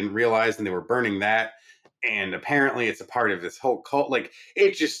tree. They didn't realize, and they were burning that. And apparently it's a part of this whole cult. Like,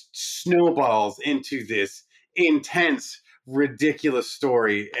 it just snowballs into this intense, ridiculous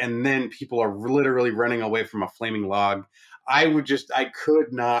story. And then people are literally running away from a flaming log. I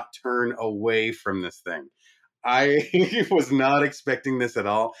could not turn away from this thing. I was not expecting this at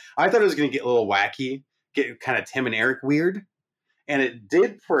all. I thought it was going to get a little wacky, get kind of Tim and Eric weird. And it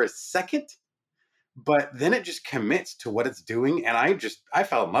did for a second, but then it just commits to what it's doing. And I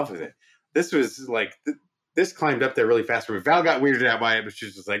fell in love with it. This was like, this climbed up there really fast for me. Val got weirded out by it, but she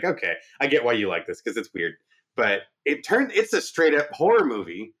was just like, okay, I get why you like this, because it's weird. But it's a straight up horror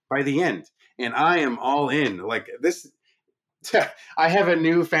movie by the end. And I am all in. Like, this, I have a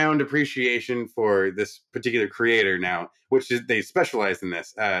newfound appreciation for this particular creator now, which is, they specialize in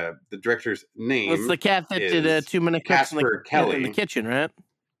this. The director's name it's the cat that did 2 Minute Cooks in the kitchen, right?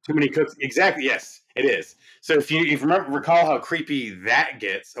 2 Many Cooks. Exactly. Yes, it is. So if you recall how creepy that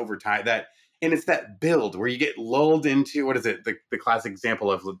gets over time, and it's that build where you get lulled into, what is it? The classic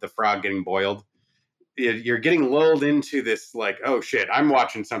example of the frog getting boiled. You're getting lulled into this, like, oh shit, I'm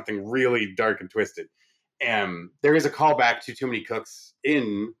watching something really dark and twisted. There is a callback to 2 Many Cooks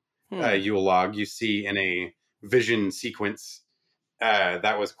in Yule Log. You see in a vision sequence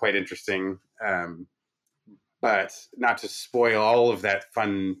that was quite interesting. But not to spoil all of that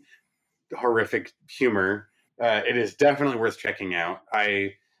fun, horrific humor, it is definitely worth checking out.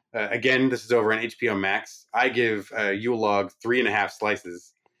 Again, this is over on HBO Max. I give Yule Log 3.5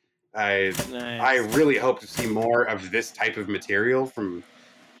 slices. I really hope to see more of this type of material from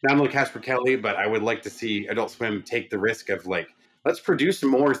not only Casper Kelly, but I would like to see Adult Swim take the risk of, like, let's produce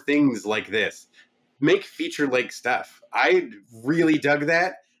more things like this. Make feature-length stuff. I really dug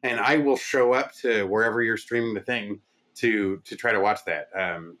that, and I will show up to wherever you're streaming the thing to try to watch that.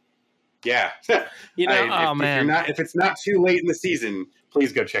 Yeah. If it's not too late in the season,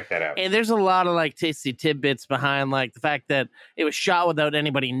 please go check that out. And there's a lot of, like, tasty tidbits behind, like, the fact that it was shot without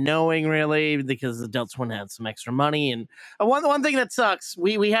anybody knowing, really, because Adult Swim had some extra money. And one thing that sucks,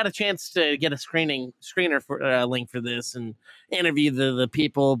 we had a chance to get a screener for link for this and interview the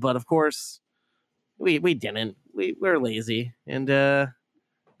people, but of course we didn't. We're lazy, and now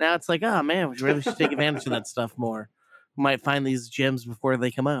it's like, oh man, we really should take advantage of that stuff more. We might find these gems before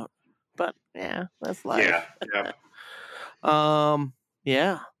they come out. But yeah, that's life. Yeah.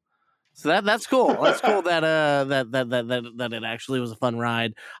 Yeah. So that's cool. That's cool that it actually was a fun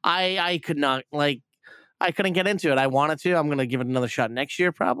ride. I couldn't get into it. I wanted to. I'm gonna give it another shot next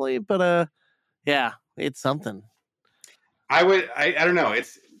year probably. But yeah, it's something. I don't know.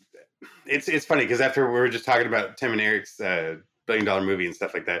 It's funny because after we were just talking about Tim and Eric's $1 billion movie and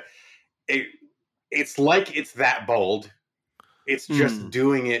stuff like that, it's like it's that bold. It's just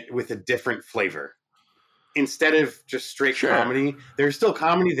doing it with a different flavor. Instead of just straight comedy, there's still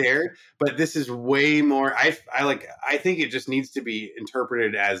comedy there, but this is way more. I think it just needs to be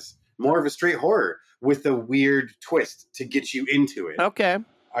interpreted as more of a straight horror with a weird twist to get you into it. Okay.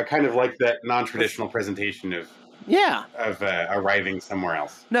 I kind of like that non-traditional presentation of arriving somewhere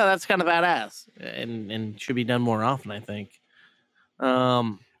else. No, that's kind of badass and should be done more often, I think.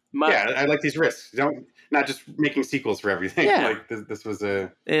 I like these risks. Not just making sequels for everything. Yeah. Like this was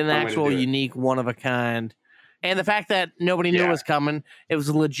an actual unique one of a kind. And the fact that nobody knew it was coming, it was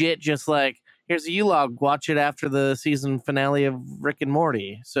legit just like, here's a U-log, watch it after the season finale of Rick and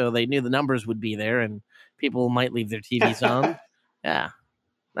Morty. So they knew the numbers would be there and people might leave their TVs on. Yeah.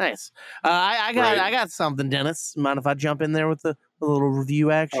 Nice. I got something, Dennis. Mind if I jump in there with a little review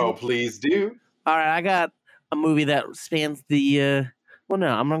action? Oh, please do. All right, I got a movie that spans the... well, no,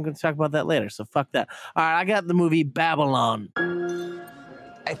 I'm not going to talk about that later, so fuck that. All right, I got the movie Babylon.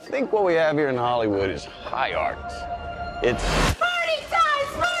 I think what we have here in Hollywood is high art. It's... Party time!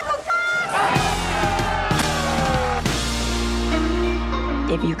 Sparkle time!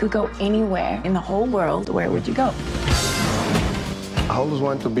 If you could go anywhere in the whole world, where would you go? I always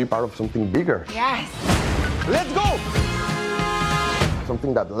wanted to be part of something bigger. Yes! Let's go!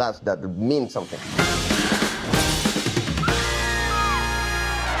 Something that lasts, that means something.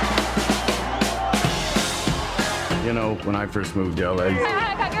 You know, when I first moved to LA,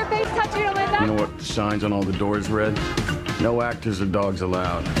 I got your face tattooed on my back. you know what the signs on all the doors read? No actors or dogs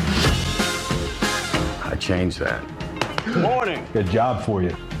allowed. I changed that. Morning. Good job for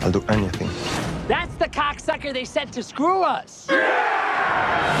you. I'll do anything. That's the cocksucker they sent to screw us. This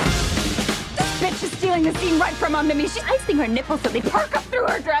bitch is stealing the scene right from under me. She's icing her nipples so they perk up through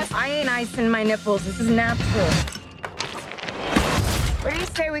her dress. I ain't icing my nipples. This is natural. Where do you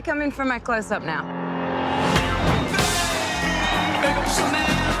say we come in for my close-up now?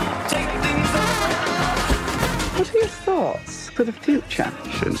 What are your thoughts for the future?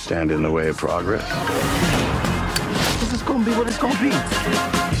 Shouldn't stand in the way of progress. This is gonna be what it's gonna be.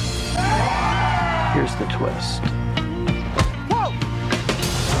 Here's the twist. Whoa!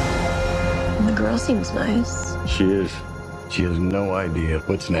 The girl seems nice. She is. She has no idea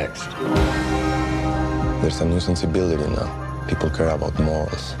what's next. There's a new sensibility now. People care about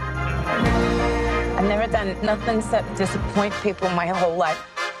morals. I've never done nothing except disappoint people my whole life.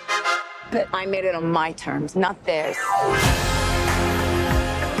 But I made it on my terms, not theirs.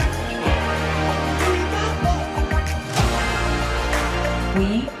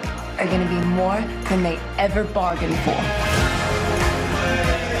 We are going to be more than they ever bargained for.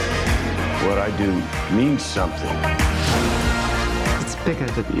 What I do means something. It's bigger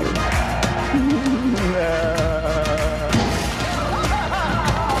than you.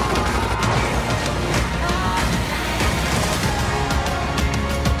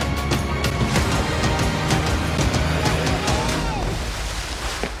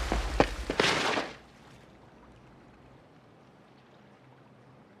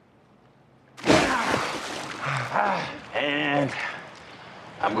 And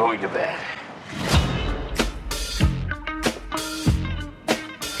I'm going to bed.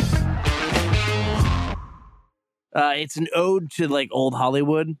 It's an ode to like old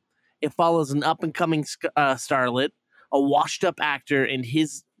Hollywood. It follows an up-and-coming starlet, a washed-up actor, and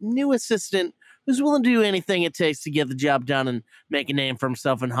his new assistant who's willing to do anything it takes to get the job done and make a name for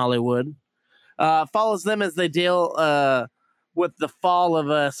himself in Hollywood. Follows them as they deal with the fall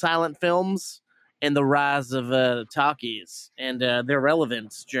of silent films and the rise of talkies and their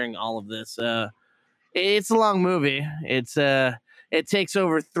relevance during all of this. It's a long movie. It takes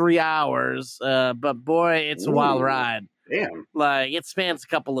over 3 hours, but boy, it's a wild ride. Damn. Like it spans a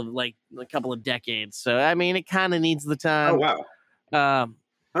couple of decades. So I mean, it kind of needs the time. Oh wow.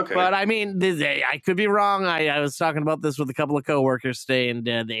 Okay. But I mean, I could be wrong. I was talking about this with a couple of coworkers today, and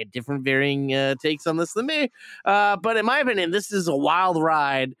they had different varying takes on this than me. But in my opinion, this is a wild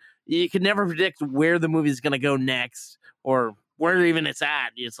ride. You can never predict where the movie's going to go next or where even it's at.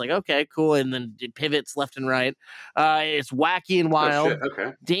 It's like, okay, cool. And then it pivots left and right. It's wacky and wild. Oh, shit.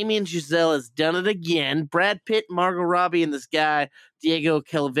 Okay. Damien Chazelle has done it again. Brad Pitt, Margot Robbie, and this guy, Diego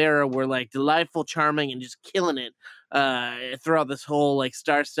Calavera, were like delightful, charming, and just killing it throughout this whole like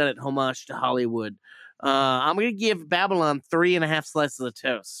star-studded homage to Hollywood. I'm going to give Babylon 3.5 slices of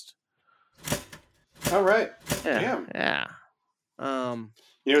toast. All right. Yeah. Damn. Yeah.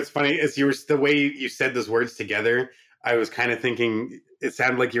 You know, it's funny as the way you said those words together. I was kind of thinking it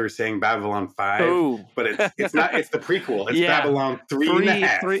sounded like you were saying Babylon 5, Ooh. but it's not. It's the prequel. It's Babylon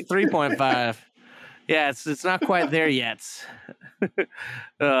 3.5. 3.5. Yeah, it's not quite there yet.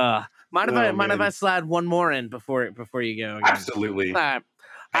 Mind if I slide one more in before you go? Again? Absolutely. All right.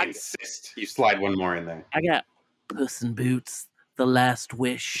 I insist you slide one more in there. I got Puss in Boots: The Last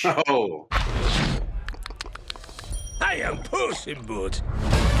Wish. Oh. I am Puss in Boots.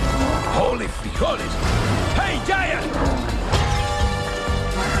 Holy frijoles. Hey, Giant!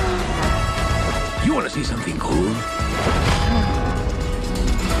 You want to see something cool?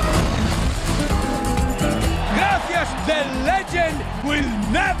 Gracias, the legend will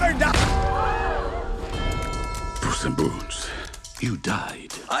never die! Puss in Boots, you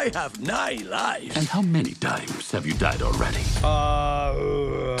died. I have 9 lives. And how many times have you died already?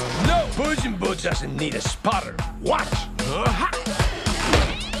 No. Puss in Boots doesn't need a spotter. Watch.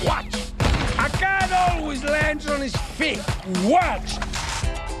 Watch. A cat always lands on his feet. Watch.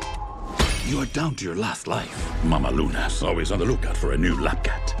 You are down to your last life. Mama Luna's always on the lookout for a new lap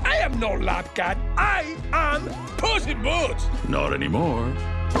cat. I am no lap cat. I am Puss in Boots. Not anymore.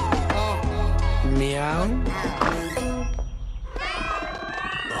 Meow.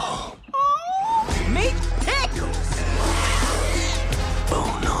 Meet Pickles!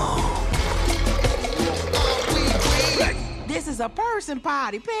 Oh no. This is a person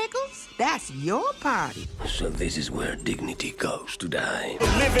party, Pickles. That's your party. So this is where dignity goes to die.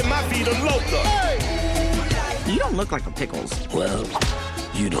 Living my vida loca. Hey. You don't look like a Pickles. Well,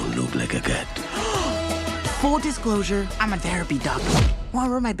 you don't look like a cat. Full disclosure, I'm a therapy doctor. Want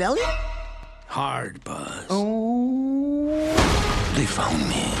to rub my belly? Hard buzz. Oh. They found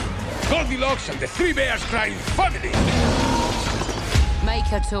me. Goldilocks and the Three Bears Crime Family. Make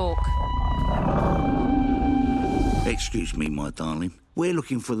her talk. Excuse me, my darling. We're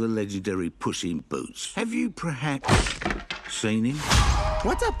looking for the legendary Puss in Boots. Have you perhaps seen him?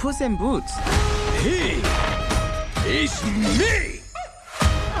 What's a Puss in Boots? He is me!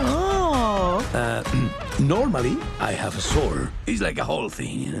 Oh. Normally, I have a sword. It's like a whole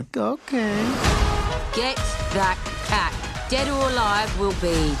thing, you know? Okay. Get that cat. Dead or alive will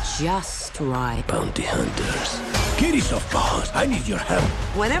be just right. Bounty hunters. Kitty soft paws, I need your help.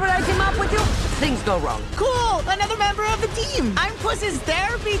 Whenever I team up with you, things go wrong. Cool! Another member of the team! I'm Puss's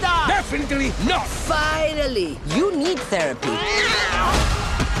therapy dog! Definitely not! Finally! You need therapy.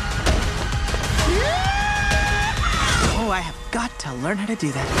 Oh, I have got to learn how to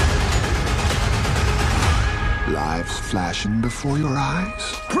do that. Lives flashing before your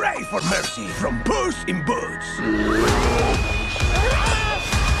eyes? Pray for mercy from Puss in Boots.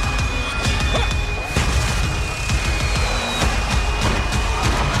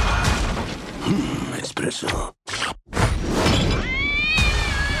 Espresso.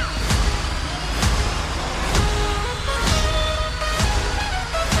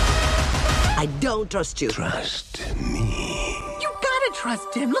 I don't trust you. Trust me. You gotta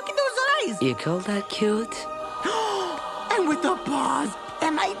trust him. Look at those eyes. You call that cute? And with the paws.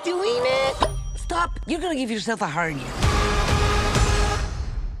 Am I doing it? Stop. You're gonna give yourself a hernia.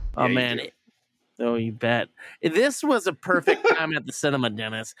 Oh, man. Oh, you bet. This was a perfect time at the cinema,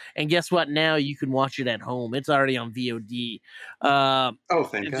 Dennis. And guess what? Now you can watch it at home. It's already on VOD. Thank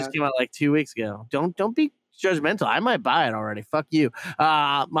God. It just came out like 2 weeks ago. Don't be judgmental. I might buy it already. Fuck you.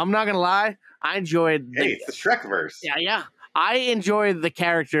 I'm not gonna lie. I enjoyed. It's the Shrekverse. Yeah. I enjoyed the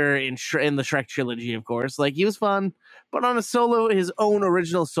character in the Shrek trilogy, of course. Like, he was fun, but on his own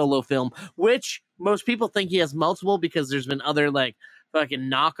original solo film, which most people think he has multiple because there's been other like fucking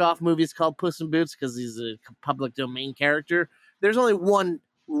knockoff movies called Puss in Boots because he's a public domain character. There's only one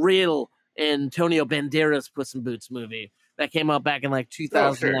real Antonio Banderas Puss in Boots movie that came out back in like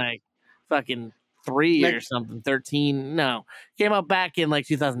 2000, like fucking 3 or something, 13. No, came out back in like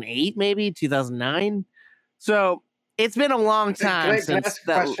 2008, maybe 2009. So it's been a long time since. Can I ask a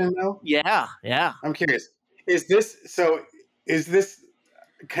question though? Yeah. I'm curious. Is this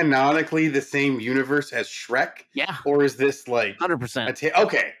canonically the same universe as Shrek? Yeah. Or is this like 100%?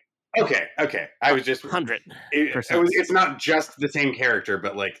 Okay. I was just 100%. It's not just the same character,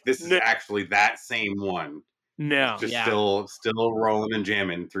 but like this is actually that same one. No, just still rolling and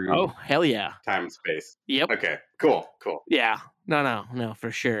jamming through. Oh, hell yeah! Time and space. Yep. Okay. Cool. Yeah. No,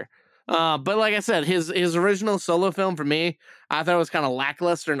 for sure. But like I said, his original solo film for me, I thought it was kind of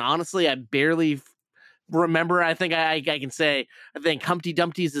lackluster, and honestly, I barely remember. I think I can say I think Humpty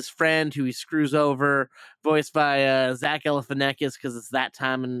Dumpty's his friend who he screws over, voiced by Zach Galifianakis, because it's that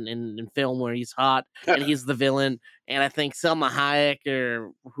time in film where he's hot and he's the villain. And I think Selma Hayek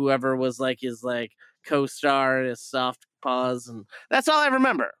or whoever was like his like co-star, his soft paws, and that's all I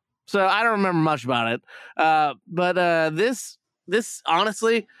remember. So I don't remember much about it. But this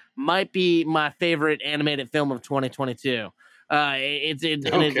honestly might be my favorite animated film of 2022. It's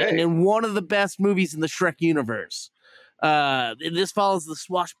in one of the best movies in the Shrek universe. This follows the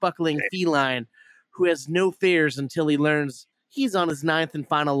swashbuckling feline who has no fears until he learns he's on his 9th and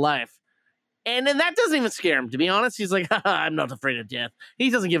final life. And then that doesn't even scare him, to be honest. He's like, I'm not afraid of death. He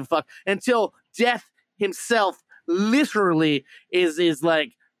doesn't give a fuck until death himself literally is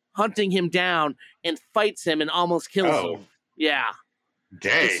like hunting him down and fights him and almost kills him. Yeah.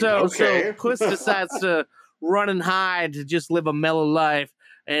 Dang. So Puss decides to run and hide to just live a mellow life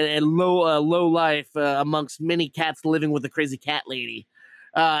and low life amongst many cats living with a crazy cat lady.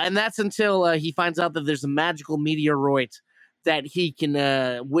 And that's until he finds out that there's a magical meteoroid that he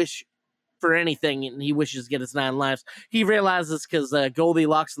can wish for anything, and he wishes to get his 9 lives. He realizes because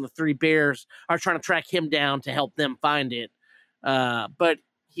Goldilocks and the 3 bears are trying to track him down to help them find it. But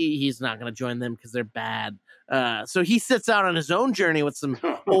he's not going to join them because they're bad. So he sets out on his own journey with some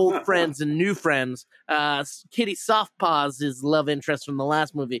old friends and new friends. Kitty Softpaws, his love interest from the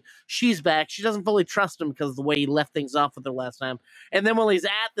last movie, she's back. She doesn't fully trust him because of the way he left things off with her last time. And then while he's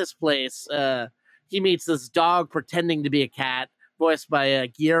at this place, he meets this dog pretending to be a cat, voiced by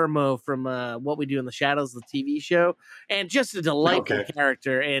Guillermo from What We Do in the Shadows, the TV show, and just a delightful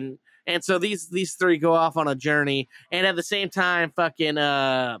character. And so these 3 go off on a journey, and at the same time, fucking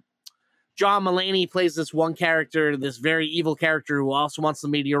John Mulaney plays this one character, this very evil character who also wants the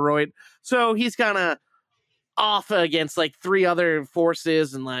meteoroid. So he's kind of off against like 3 other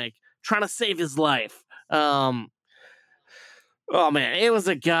forces and like trying to save his life. Oh, man, it was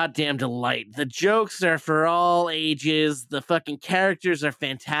a goddamn delight. The jokes are for all ages. The fucking characters are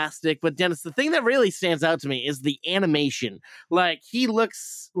fantastic. But, Dennis, the thing that really stands out to me is the animation. Like, he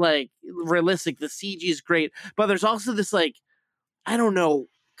looks, like, realistic. The CG is great. But there's also this, like, I don't know,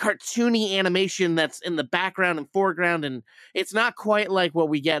 cartoony animation that's in the background and foreground. And it's not quite like what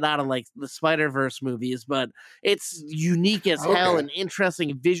we get out of, like, the Spider-Verse movies. But it's unique as hell and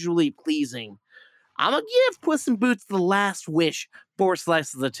interesting, visually pleasing. I'm going to give Puss in Boots the last wish 4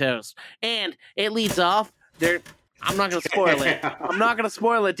 slices of toast. And it leads off there. I'm not going to spoil it. I'm not going to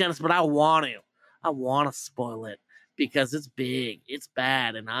spoil it, Dennis, but I want to. I want to spoil it because it's big, it's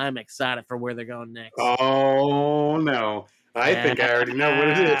bad, and I'm excited for where they're going next. Oh, no. I think I already know what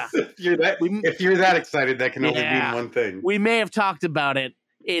it is. If you're that excited, that can only mean one thing. We may have talked about it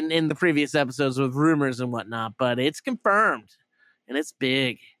in the previous episodes with rumors and whatnot, but it's confirmed, and it's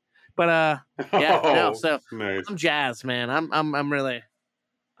big. But so nice. I'm jazzed, man. I'm really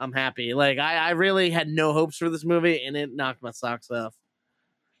happy. Like I really had no hopes for this movie, and it knocked my socks off.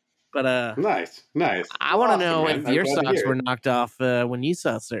 But nice. I want to know if your socks were knocked off when you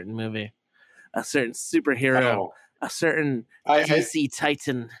saw a certain movie, a certain superhero, a certain DC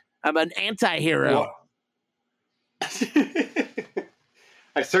Titan. I'm an anti-hero.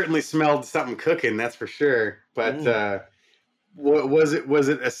 I certainly smelled something cooking, that's for sure. But was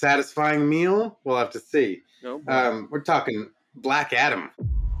it a satisfying meal? We'll have to see. We're talking Black Adam.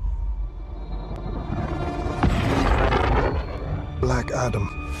 Black Adam.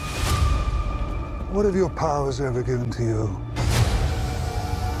 What have your powers ever given to you?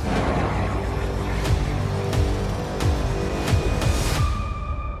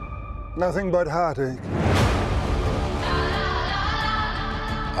 Nothing but heartache.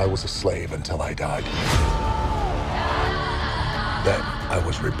 I was a slave until I died. Then I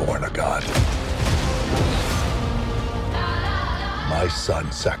was reborn a god. My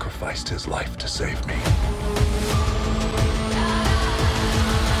son sacrificed his life to save me.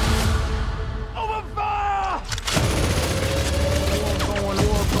 Over fire!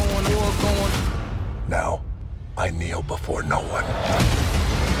 War going. Now, I kneel before no one.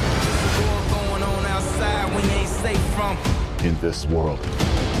 War going on outside when you ain't safe from. In this world,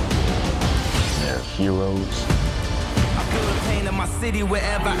 there are heroes. I feel the pain of my city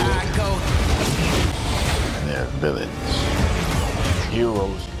wherever I go. And there are villains.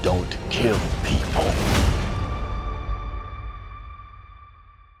 Heroes don't kill people.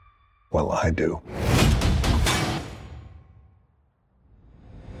 Well, I do.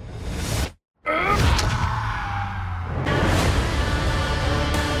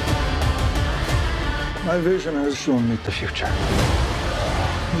 My vision has shown me the future.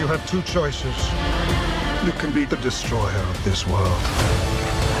 You have 2 choices. You can be the destroyer of this world,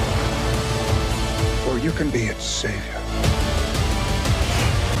 or you can be its savior.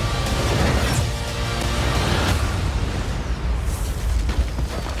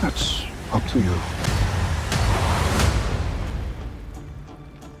 That's up to you.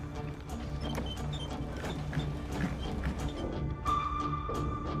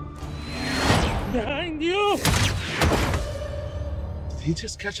 Behind you! Did he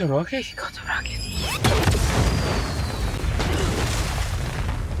just catch a rocket? He got a rocket.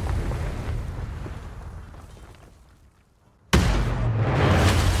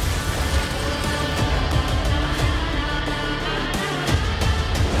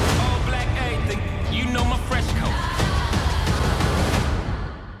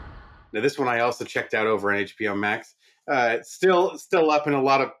 this one I also checked out over on HBO Max. Still up in a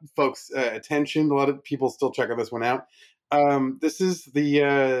lot of folks' attention. A lot of people still checking this one out. This is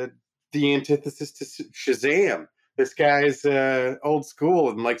the antithesis to Shazam. This guy's old school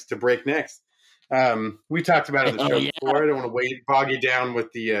and likes to break necks. We talked about it on the show before. I don't want to bog you down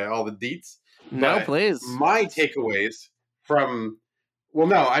with the all the deets. No, please. My takeaways from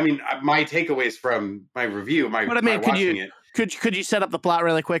my takeaways from my review, watching it. Could you set up the plot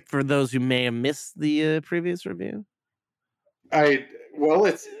really quick for those who may have missed the previous review?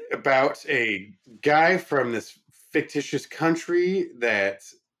 It's about a guy from this fictitious country that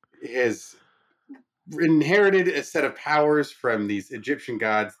has inherited a set of powers from these Egyptian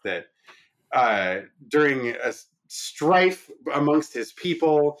gods that during a strife amongst his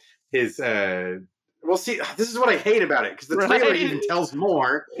people, this is what I hate about it, because the trailer even tells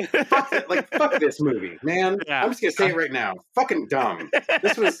more. Fuck this movie, man. Yeah. I'm just gonna say it right now. Fucking dumb.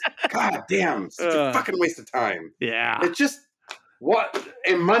 This was goddamn such a fucking waste of time. Yeah. It just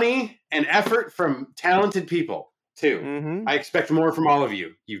and money and effort from talented people too. Mm-hmm. I expect more from all of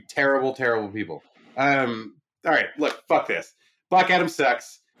you. You terrible, terrible people. All right, look, fuck this. Black Adam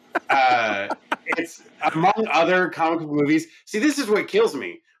sucks. It's among other comic book movies. See, this is what kills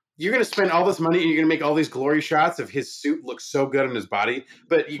me. You're going to spend all this money and you're going to make all these glory shots of his suit look so good on his body,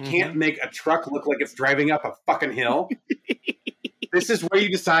 but you can't make a truck look like it's driving up a fucking hill. This is where you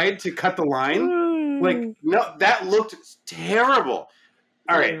decide to cut the line? Like, no, that looked terrible.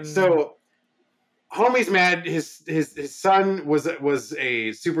 All right, so homie's mad. His son was a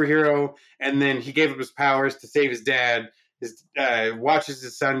superhero, and then he gave up his powers to save his dad. Watches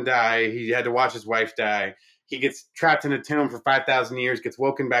his son die. He had to watch his wife die. He gets trapped in a tomb for 5,000 years, gets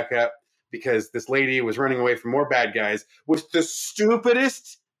woken back up because this lady was running away from more bad guys with the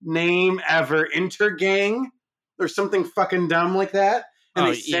stupidest name ever, Intergang, or something fucking dumb like that. And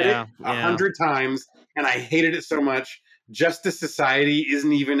they said it 100 times, and I hated it so much. Justice Society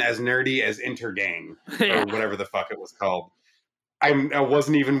isn't even as nerdy as Intergang, or whatever the fuck it was called. I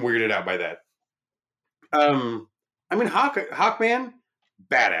wasn't even weirded out by that. Hawkman,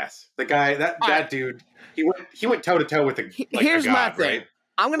 badass. The guy, that dude, he went toe to toe with here's a god, my thing. right?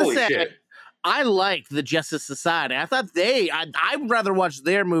 I'm gonna say I liked the Justice Society. I thought I'd rather watch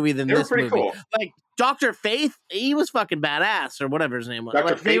their movie than this movie. Cool. Like Dr. Faith, he was fucking badass, or whatever his name was.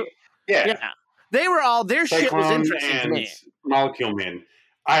 Dr. Faith, they were all their Cyclone shit was interesting to me. Molecule Man.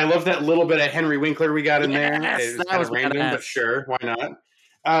 I love that little bit of Henry Winkler we got in there. It was kind of random, badass. but sure, why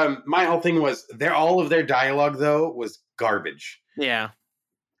not? My whole thing was all of their dialogue though was garbage. Yeah.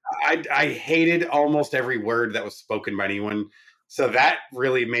 I hated almost every word that was spoken by anyone. So that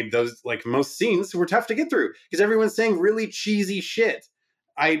really made those, like, most scenes were tough to get through because everyone's saying really cheesy shit.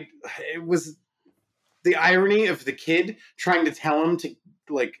 It was the irony of the kid trying to tell him to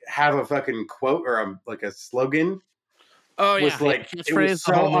like have a fucking quote or a slogan. Oh yeah, was like it was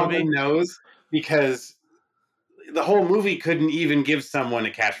so on the nose because the whole movie couldn't even give someone a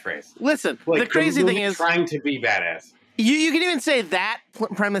catchphrase. Listen, like, the crazy thing is trying to be badass. You can even say that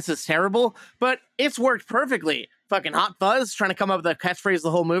premise is terrible, but it's worked perfectly. Fucking Hot Fuzz trying to come up with a catchphrase the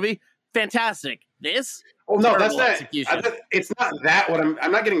whole movie, fantastic. This, no, that's not. It's not that. What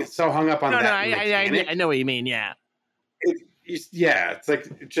I'm not getting so hung up on that. I know what you mean. Yeah, it's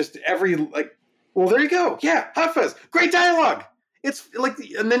like just every like. Well, there you go. Yeah, Hot Fuzz, great dialogue. It's like,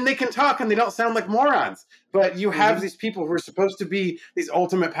 and then they can talk and they don't sound like morons. But you have these people who are supposed to be these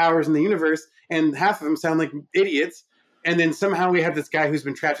ultimate powers in the universe, and half of them sound like idiots. And then somehow we have this guy who's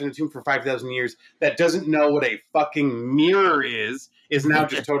been trapped in a tomb for 5,000 years that doesn't know what a fucking mirror is now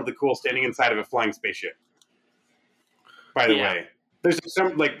just totally cool standing inside of a flying spaceship. By the way, there's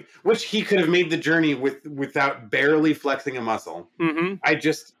some which he could have made the journey without barely flexing a muscle. Mm-hmm.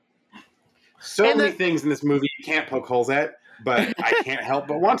 Many things in this movie you can't poke holes at, but I can't help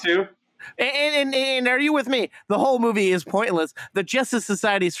but want to. And are you with me? The whole movie is pointless. The Justice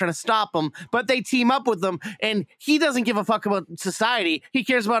Society is trying to stop them, but they team up with them, and he doesn't give a fuck about society. He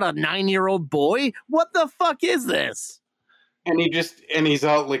cares about a 9-year-old boy. What the fuck is this? And he's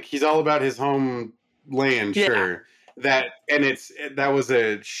all about his home land. Yeah. Sure, that was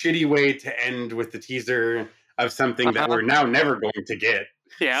a shitty way to end with the teaser of something that we're now never going to get.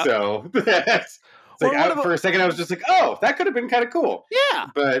 Yeah. So that's. For a second, I was just like, "Oh, that could have been kind of cool." Yeah,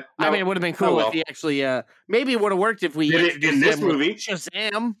 but no, I mean, it would have been cool if he actually. Maybe it would have worked if we did it in this movie.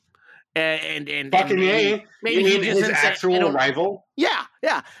 Shazam, and fucking maybe he just his actual rival.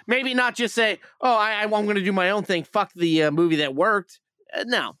 Yeah. Maybe not just say, "Oh, I'm going to do my own thing." Fuck the movie that worked.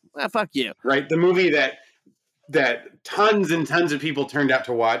 No, fuck you. Right, the movie that tons and tons of people turned out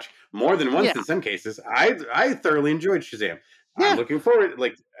to watch more than once in some cases. I thoroughly enjoyed Shazam. Yeah. I'm looking forward.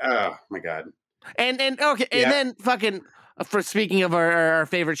 Oh my god. And then fucking for speaking of our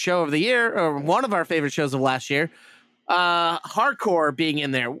favorite show of the year, or one of our favorite shows of last year, hardcore being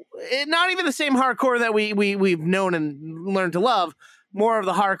in there. Not even the same hardcore that we've known and learned to love. More of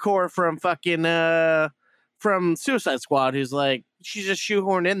the hardcore from fucking from Suicide Squad, who's like she's just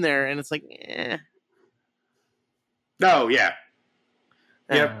shoehorned in there, and it's like, eh. Oh yeah.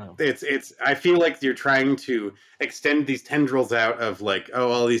 Yep, it's. I feel like you're trying to extend these tendrils out of like, oh,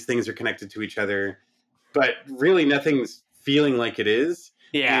 all these things are connected to each other, but really nothing's feeling like it is.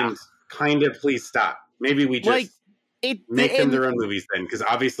 Yeah, and kind of please stop. Maybe we just make them their own movies then, because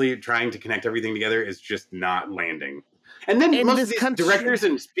obviously trying to connect everything together is just not landing. And then most of these directors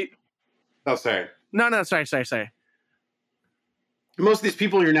and sorry, most of these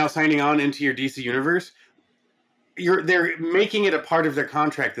people you're now signing on into your DC universe. They're making it a part of their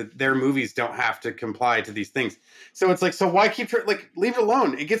contract that their movies don't have to comply to these things. So it's like, so why keep leave it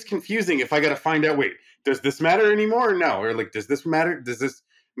alone? It gets confusing if I got to find out, wait, does this matter anymore or no? Or like, does this matter? Does this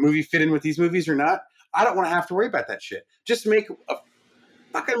movie fit in with these movies or not? I don't want to have to worry about that shit. Just make a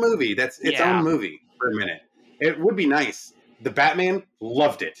fucking movie that's its own movie for a minute. It would be nice. The Batman,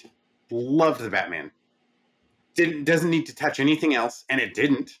 loved it. Loved the Batman. Doesn't need to touch anything else, and it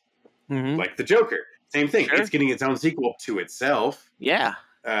didn't. Mm-hmm. Like the Joker. Same thing. Sure. It's getting its own sequel to itself. Yeah.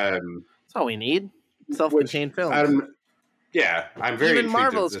 That's all we need. Self-contained films. I'm very even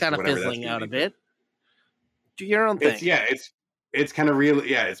Marvel's kind of fizzling out a bit. Do your own thing. It's kind of real.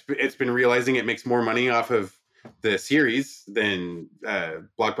 Yeah, it's been realizing it makes more money off of the series than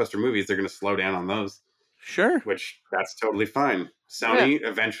blockbuster movies. They're going to slow down on those. Sure. Which that's totally fine. Sony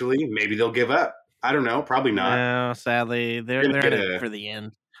eventually, maybe they'll give up. I don't know. Probably not. No, sadly, they're in it for the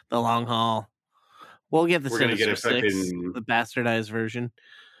end, the long haul. We'll get the Sinister Six, the bastardized version.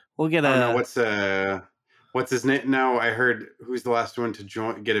 We'll get what's his name? No, I heard who's the last one to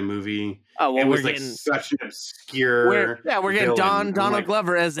get a movie. Oh, well, it was such an obscure. We're getting Donald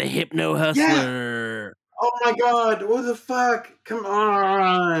Glover as a hypno hustler. Yeah. Oh my god! What the fuck? Come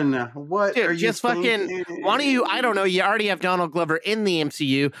on! What Dude, are you just fucking? Why don't you? I don't know. You already have Donald Glover in the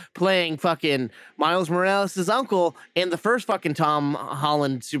MCU playing fucking Miles Morales' uncle in the first fucking Tom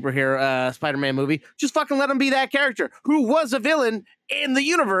Holland superhero Spider-Man movie. Just fucking let him be that character who was a villain in the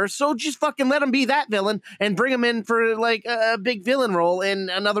universe. So just fucking let him be that villain and bring him in for like a big villain role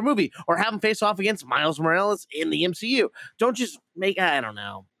in another movie, or have him face off against Miles Morales in the MCU. Don't just make. I don't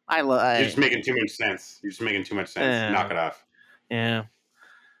know. You're just making too much sense. Knock it off. Yeah.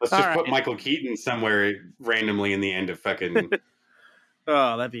 Let's just put Michael Keaton somewhere randomly in the end of fucking.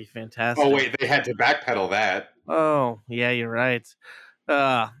 Oh, that'd be fantastic. Oh wait, they had to backpedal that. Oh yeah, you're right.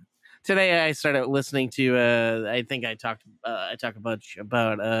 Today I started listening to. I think I talked a bunch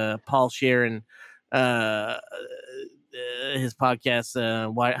about Paul Scheer and his podcast.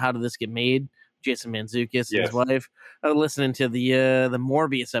 How did this get made? Jason Mantzoukas and his wife. Listening to the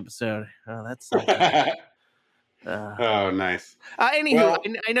Morbius episode. Oh, that's oh, nice. Anywho, well,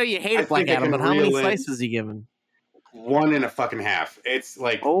 I know you hate Black Adam, but how many slices are you giving? 1.5. It's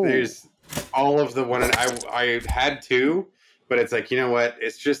like there's all of the one, and I had 2, but it's like, you know what?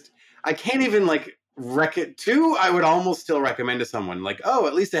 It's just I can't even like wreck it. 2, I would almost still recommend to someone like, oh,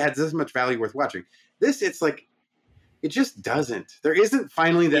 at least it has this much value worth watching. This, it's like. It just doesn't. There isn't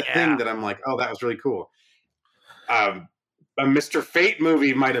finally that thing that I'm like, oh, that was really cool. A Mr. Fate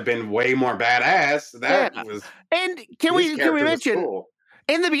movie might have been way more badass. That was. And can we mention cool.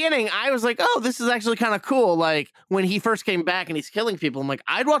 In the beginning, I was like, oh, this is actually kind of cool. Like when he first came back and he's killing people, I'm like,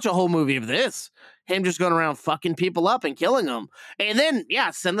 I'd watch a whole movie of this. Him just going around fucking people up and killing them. And then,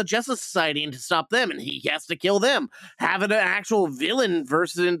 send the Justice Society in to stop them, and he has to kill them. Have it an actual villain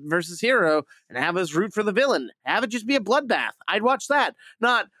versus hero, and have us root for the villain. Have it just be a bloodbath. I'd watch that.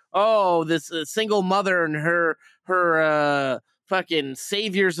 Not, this single mother and her fucking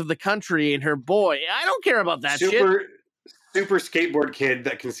saviors of the country and her boy. I don't care about that shit. Super skateboard kid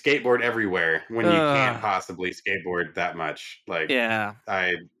that can skateboard everywhere when you can't possibly skateboard that much. Like,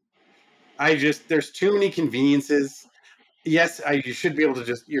 I just, there's too many conveniences. Yes, you should be able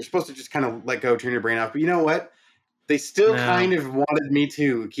to you're supposed to just kind of let go, turn your brain off. But you know what? They still kind of wanted me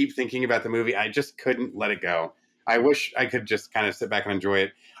to keep thinking about the movie. I just couldn't let it go. I wish I could just kind of sit back and enjoy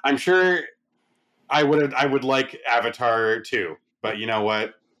it. I'm sure I would like Avatar too, but you know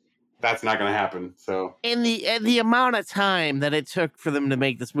what? That's not going to happen. So, in the amount of time that it took for them to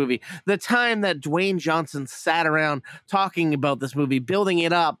make this movie, the time that Dwayne Johnson sat around talking about this movie, building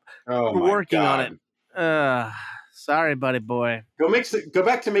it up, working on it. Sorry, buddy boy. Go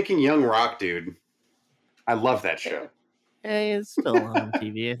back to making Young Rock, dude. I love that show. Hey, it's still on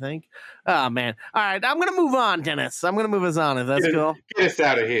TV, I think. Oh, man. All right, I'm going to move on, Dennis. I'm going to move us on, if that's cool. Get us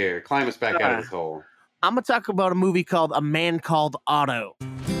out of here. Climb us back out of this hole. I'm going to talk about a movie called A Man Called Otto.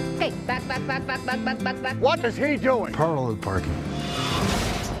 Hey, back. What is he doing? Parallel parking.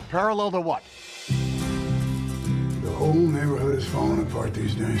 Parallel to what? The whole neighborhood is falling apart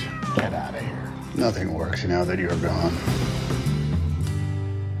these days. Get out of here. Nothing works now that you're gone.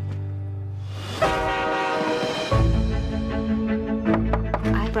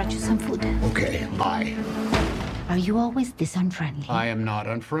 I brought you some food. Okay, bye. Are you always this unfriendly? I am not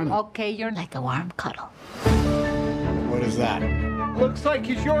unfriendly. Okay, you're like a warm cuddle. What is that? Looks like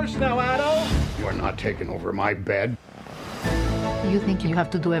he's yours now, Otto. You're not taking over my bed. You think you have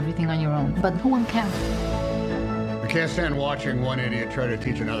to do everything on your own, but no one can. I can't stand watching one idiot try to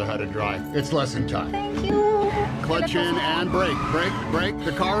teach another how to drive. It's lesson time. Thank you. Clutch in and brake. Brake.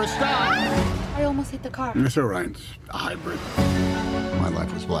 The car is stopped. I almost hit the car. It's all right. It's a hybrid. My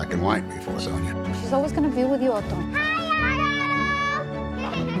life was black and white before Sonia. She's always gonna be with you, Otto.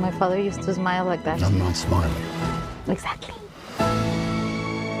 My father used to smile like that. I'm not smiling. Exactly.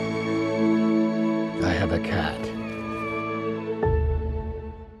 I have a cat.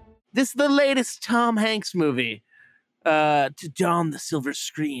 This is the latest Tom Hanks movie to don the silver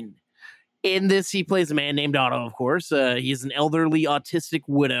screen. In this, he plays a man named Otto, of course. He's an elderly autistic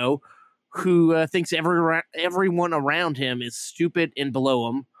widow who thinks everyone around him is stupid and below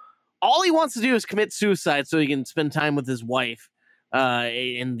him. All he wants to do is commit suicide so he can spend time with his wife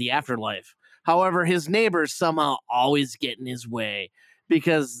in the afterlife. However, his neighbors somehow always get in his way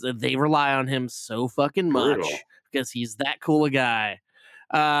because they rely on him so fucking much. Brutal. Because he's that cool a guy.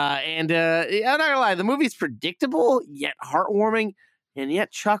 I'm not gonna lie, the movie's predictable, yet heartwarming, and yet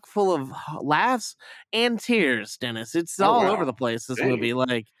chock full of laughs and tears, Dennis. It's all over the place, this movie.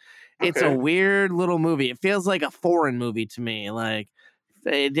 Like, it's a weird little movie. It feels like a foreign movie to me. Like,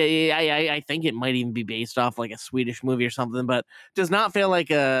 I think it might even be based off like a Swedish movie or something, but does not feel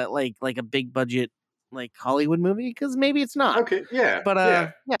like a big budget like Hollywood movie, because maybe it's not. Okay, yeah. But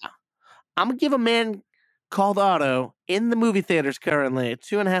yeah. I'm gonna give A Man Called Otto in the movie theaters currently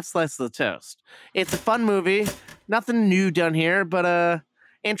 2.5 slices of toast. It's a fun movie, nothing new done here, but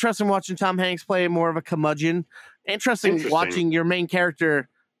interesting watching Tom Hanks play more of a curmudgeon. Interesting watching your main character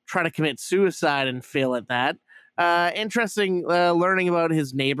try to commit suicide and fail at that. Interesting learning about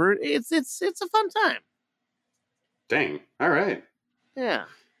his neighbor. It's a fun time. Dang. All right. Yeah.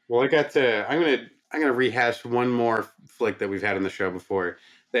 Well, I'm gonna rehash one more flick that we've had on the show before.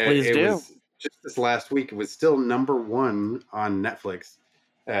 Please do. Was just this last week, it was still #1 on Netflix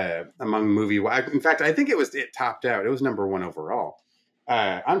among movie. In fact, I think it topped out. It was #1 overall.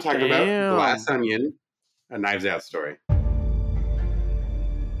 I'm talking about Glass Onion, a Knives Out story.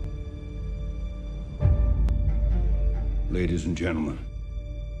 Ladies and gentlemen.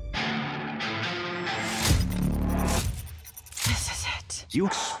 This is it. You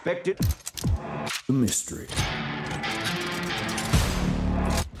expected the mystery.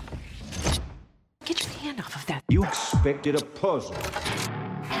 Get your hand off of that. You expected a puzzle.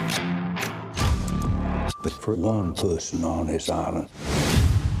 But for one person on this island,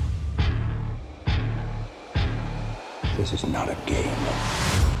 this is not a game.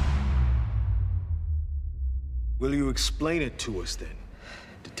 Will you explain it to us then,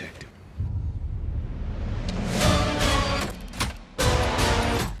 Detective?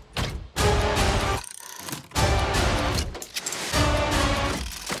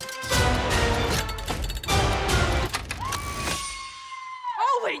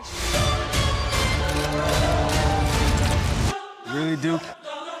 Holy! Really, Duke?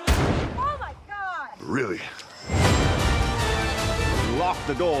 Oh my God! Really? Lock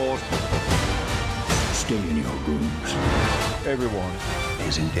the doors. Stay in your rooms. Everyone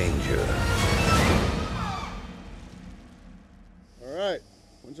is in danger. All right.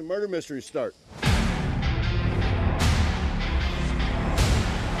 When's the murder mystery start?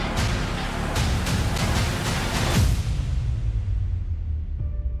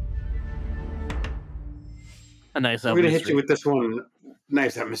 A nice We're going to hit you with this one.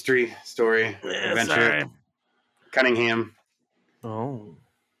 Knives Out mystery story. Adventure. Sorry. Cunningham. Oh.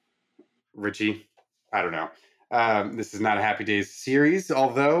 Richie. I don't know. This is not a Happy Days series,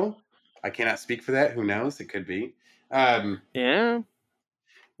 although I cannot speak for that. Who knows? It could be. Yeah.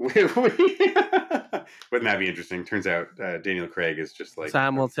 Wouldn't that be interesting? Turns out Daniel Craig is just like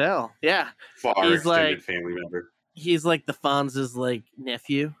time will tell. Yeah. Far he's extended like, family member. He's like the Fonz's like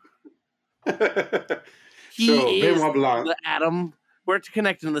nephew. So, is Benoit Blanc. the Atom. We're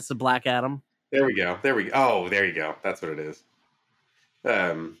connecting this to Black Adam. There we go. Oh, there you go. That's what it is.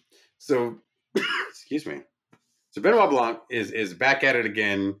 So, excuse me. So Benoit Blanc is back at it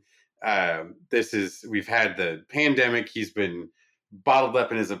again. We've had the pandemic. He's been bottled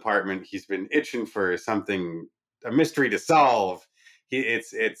up in his apartment. He's been itching for something, a mystery to solve.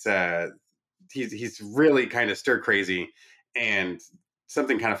 He's really kind of stir crazy, and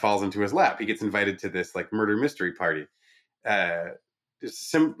something kind of falls into his lap. He gets invited to this like murder mystery party.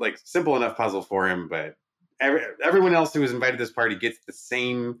 It's simple enough puzzle for him, but everyone else who was invited to this party gets the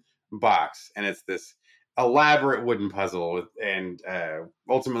same box, and it's this elaborate wooden puzzle, and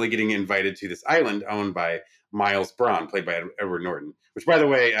ultimately getting invited to this island owned by Miles Braun, played by Edward Norton, which, by the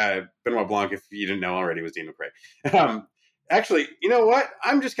way, Benoit Blanc, if you didn't know already, was Daniel Craig. Actually, you know what?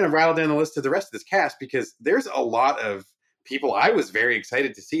 I'm just going to rattle down the list of the rest of this cast, because there's a lot of people I was very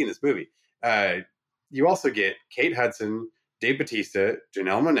excited to see in this movie. You also get Kate Hudson, Dave Bautista,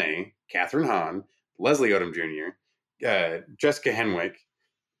 Janelle Monáe, Catherine Hahn, Leslie Odom Jr., Jessica Henwick,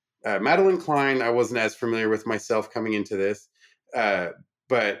 Madeline Klein. I wasn't as familiar with myself coming into this,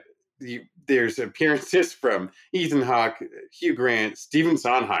 but there's appearances from Ethan Hawke, Hugh Grant, Stephen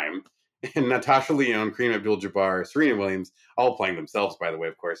Sondheim, and Natasha Lyonne, Kareem Abdul-Jabbar, Serena Williams, all playing themselves, by the way,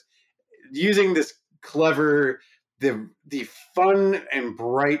 of course, using this clever, the fun and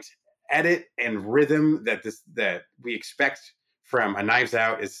bright edit and rhythm that we expect from A Knives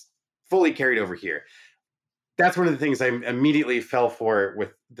Out is fully carried over here. That's one of the things I immediately fell for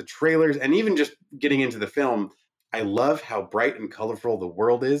with the trailers, and even just getting into the film. I love how bright and colorful the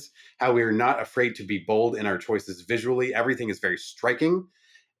world is, how we are not afraid to be bold in our choices visually. Everything is very striking.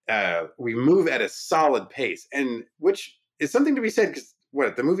 We move at a solid pace, and which is something to be said, because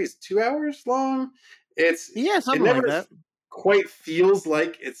the movie is 2 hours long. It never like that. Quite feels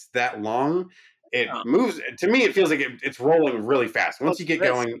like it's that long. It moves, to me, it feels like it's rolling really fast. Once you get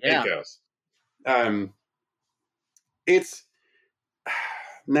going, it goes. It's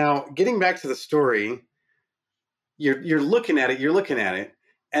now getting back to the story. You're looking at it,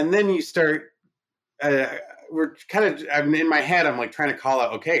 and then you start. We're kind of. I'm in my head. I'm like trying to call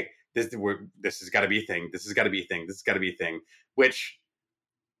out. Okay, this has got to be a thing. This has got to be a thing. This has got to be a thing. Which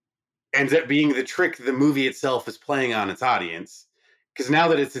ends up being the trick the movie itself is playing on its audience. Because now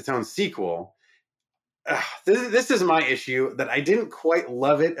that it's its own sequel, this is my issue, that I didn't quite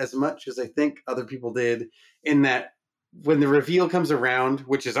love it as much as I think other people did. In that, when the reveal comes around,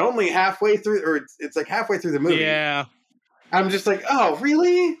 which is only halfway through, or it's like halfway through the movie. Yeah. I'm just like, oh,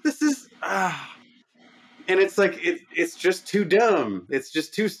 really? This is, and it's like, it's just too dumb. It's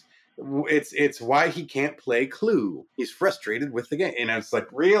just too, it's why he can't play Clue. He's frustrated with the game. And it's like,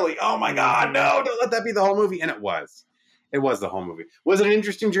 really? Oh my God, no, don't let that be the whole movie. And it was the whole movie. Was it an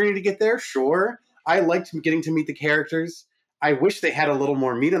interesting journey to get there? Sure. I liked getting to meet the characters. I wish they had a little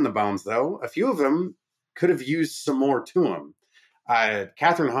more meat on the bones, though. A few of them could have used some more to them.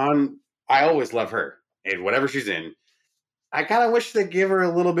 Catherine Hahn, I always love her, and whatever she's in. I kind of wish they'd give her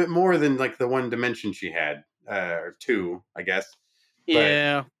a little bit more than like the one dimension she had, or two, I guess. But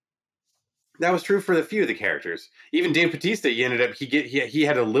yeah, that was true for a few of the characters. Even Dave Bautista, he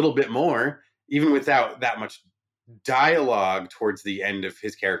had a little bit more, even without that much dialogue towards the end of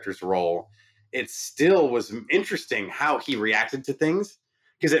his character's role. It still was interesting how he reacted to things,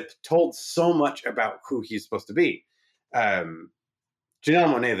 because it told so much about who he's supposed to be. Janelle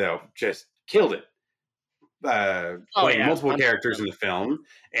Monáe, though, just killed it. Playing multiple characters in the film,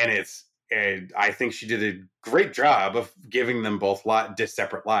 and I think she did a great job of giving them both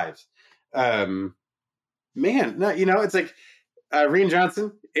separate lives. It's like Rian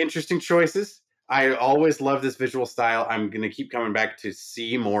Johnson, interesting choices. I always love this visual style. I'm going to keep coming back to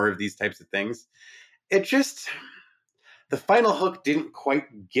see more of these types of things. It just, the final hook didn't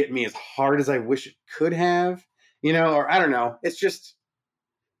quite get me as hard as I wish it could have, or I don't know. It's just,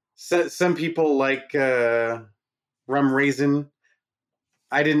 some people like Rum Raisin.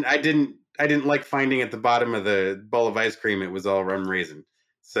 I didn't like finding at the bottom of the bowl of ice cream it was all Rum Raisin.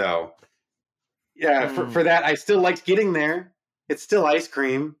 So yeah, for that, I still liked getting there. It's still ice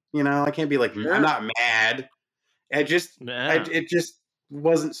cream, I can't be like, I'm not mad. It just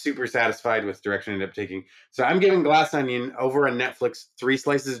wasn't super satisfied with the direction it ended up taking. So I'm giving Glass Onion over on Netflix 3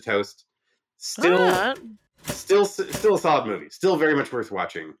 slices of toast. Still a solid movie. Still very much worth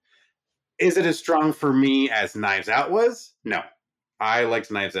watching. Is it as strong for me as Knives Out was? No. I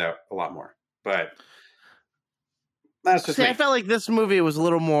liked Knives Out a lot more. But that's just me. I felt like this movie was a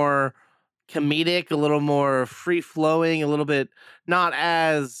little more comedic, a little more free-flowing, a little bit not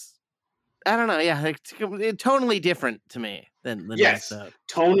as, I don't know, it's tonally different to me than yes, Knives Out.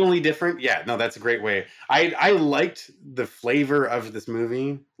 Tonally different. Yeah, no, that's a great way. I liked the flavor of this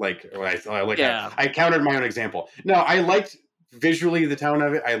movie. I countered my own example. No, I liked visually the tone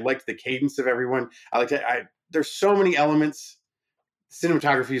of it. I liked the cadence of everyone. I liked it. there's so many elements.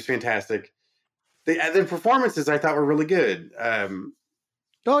 Cinematography is fantastic. The performances I thought were really good.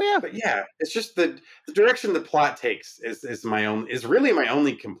 Oh yeah, but yeah, it's just the direction the plot takes is really my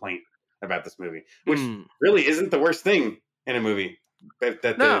only complaint about this movie, which really isn't the worst thing in a movie.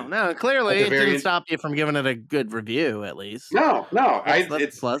 No, clearly it didn't stop you from giving it a good review, at least. No,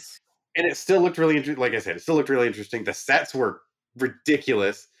 it's plus. And it still looked really interesting. Like I said, it still looked really interesting. The sets were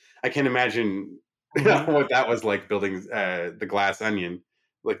ridiculous. I can't imagine what that was like building the Glass Onion,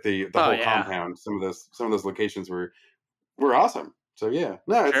 like the whole compound. Some of those locations were awesome. So yeah,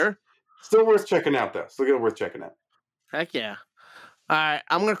 no, it's still worth checking out though. Still worth checking out. Heck yeah. All right,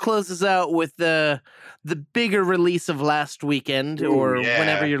 I'm going to close this out with the bigger release of last weekend or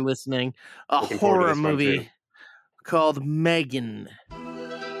whenever you're listening, Looking horror movie called Megan.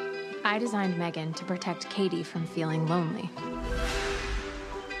 I designed Megan to protect Katie from feeling lonely.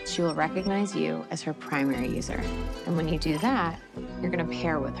 She will recognize you as her primary user. And when you do that, you're going to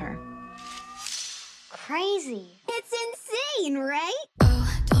pair with her. Crazy. It's insane, right?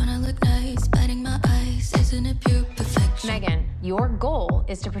 Oh, don't I look nice? Biting my eyes. Isn't it pure perfection? Megan, your goal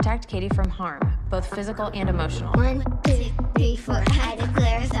is to protect Katie from harm, both physical and emotional. 1, 2, 3, 4. I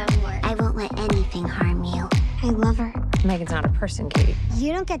declare some war. I won't let anything harm you. I love her. Megan's not a person, Katie.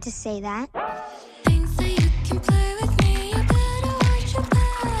 You don't get to say that. Things that you can play with me. You better watch your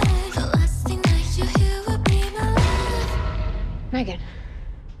back. The last thing that you hear will be my love. Megan,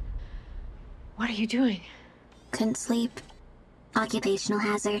 what are you doing? Couldn't sleep. Occupational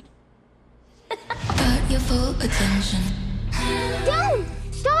hazard. Got your full attention. Don't!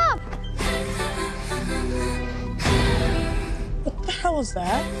 Stop! What the hell is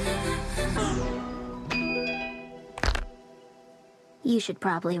that? You should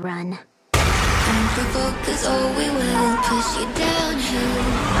probably run. Don't provoke, 'cause we will push you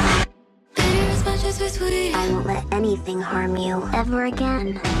downhill. Bitter as much as we're sweet. I won't let anything harm you ever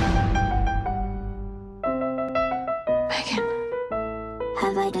again. Megan.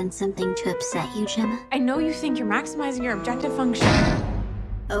 Have I done something to upset you, Gemma? I know you think you're maximizing your objective function.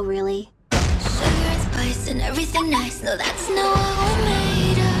 Oh, really? Sugar and spice and everything nice. No, that's not what we're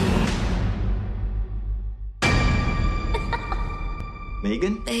made of.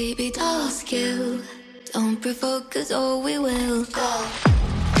 Megan? Baby doll skill. Don't provoke, 'cause we will go.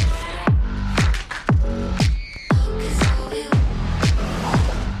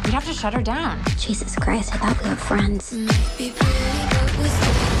 You have to shut her down. Jesus Christ, I thought we were friends.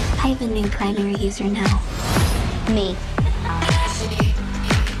 I have a new primary user now. Me.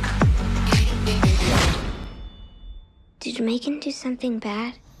 Did Megan do something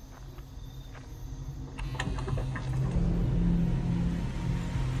bad?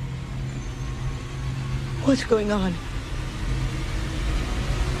 What's going on?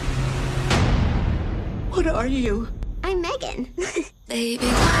 What are you? I'm Megan. Baby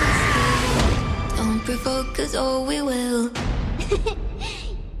doll skill. Don't provoke, 'cause we will.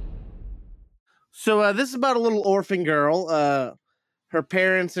 So this is about a little orphan girl. Her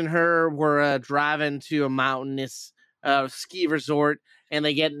parents and her were driving to a mountainous ski resort, and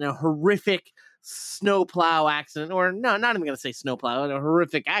they get in a horrific snowplow accident. Or no, not even going to say snowplow. A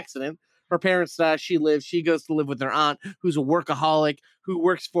horrific accident. Her parents, she goes to live with her aunt, who's a workaholic, who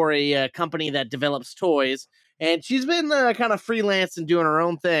works for a company that develops toys. And she's been kind of freelance and doing her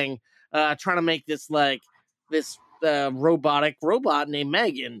own thing, trying to make this robotic robot named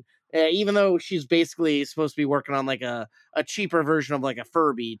Megan. Even though she's basically supposed to be working on like a cheaper version of like a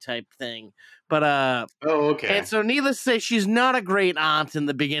Furby type thing. But okay. And so needless to say, she's not a great aunt in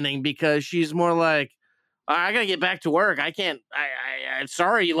the beginning, because she's more like, I gotta get back to work. I can't. I'm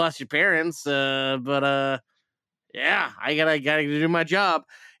sorry you lost your parents, but yeah, I gotta do my job.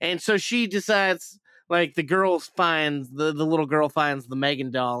 And so she decides, like, the little girl finds the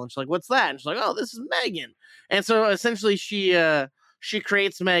Megan doll, and she's like, "What's that?" And she's like, "Oh, this is Megan." And so essentially, she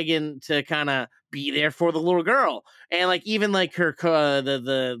creates Megan to kind of be there for the little girl, and like even like her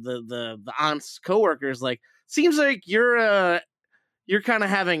the aunt's coworkers, like, seems like you're kind of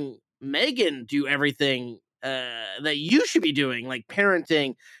having Megan do everything that you should be doing, like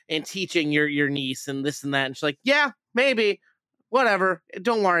parenting and teaching your niece and this and that. And she's like, yeah, maybe, whatever,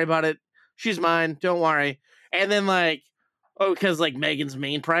 don't worry about it, she's mine, don't worry. And then like, because like Megan's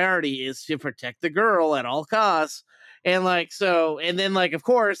main priority is to protect the girl at all costs. And like, so, and then like, of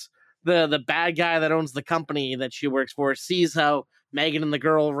course, the bad guy that owns the company that she works for sees how Megan and the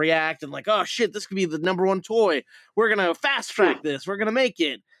girl react, and like, oh shit, this could be the #1 toy. We're gonna fast track this. We're gonna make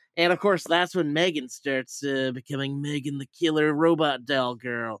it. And of course, that's when Megan starts becoming Megan the killer robot doll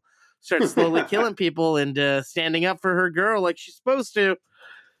girl. Starts slowly killing people and standing up for her girl like she's supposed to.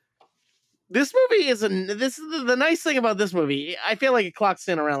 This movie is the nice thing about this movie. I feel like it clocks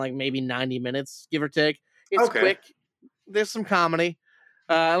in around like maybe 90 minutes, give or take. It's quick. There's some comedy.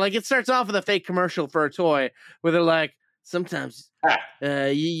 Like it starts off with a fake commercial for a toy where they're like, sometimes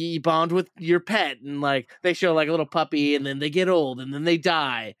you bond with your pet, and like they show like a little puppy, and then they get old, and then they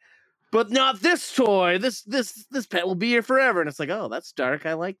die. But not this toy. This pet will be here forever. And it's like, oh, that's dark.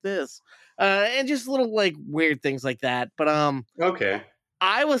 I like this. And just little like weird things like that. But okay.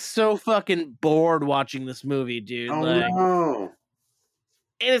 I was so fucking bored watching this movie, dude. Oh like, no.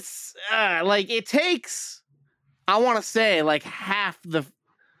 It's like it takes, I want to say, like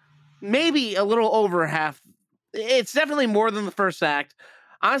maybe a little over half. It's definitely more than the first act.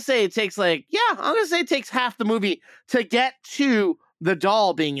 I'm gonna say it takes it takes half the movie to get to the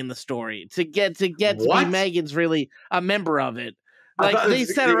doll being in the story, to get to be Megan's really a member of it. Like they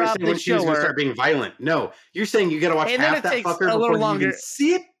set her up, they show her start being violent. No, you're saying you got to watch half that fucker before you even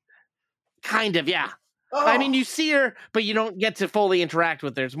see it. Kind of, yeah. Oh. I mean, you see her, but you don't get to fully interact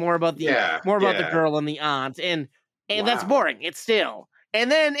with her. It's more about the the girl and the aunt, and that's boring. It's still,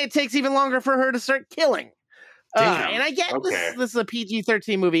 and then it takes even longer for her to start killing. And I get this is a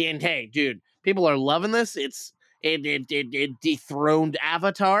PG-13 movie, and hey, dude, people are loving this. It dethroned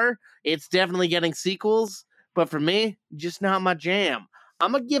Avatar. It's definitely getting sequels. But for me, just not my jam.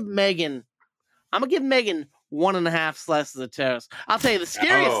 I'm gonna give Megan 1.5 slices of toast. I'll tell you, the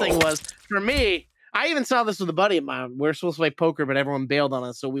scariest thing was, for me, I even saw this with a buddy of mine. We were supposed to play poker, but everyone bailed on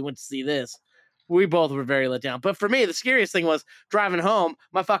us, so we went to see this. We both were very let down. But for me, the scariest thing was driving home.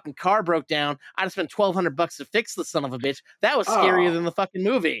 My fucking car broke down. I had to spend $1,200 to fix the son of a bitch. That was scarier than the fucking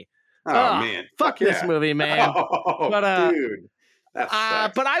movie. Oh man, fuck this movie, man. Dude. But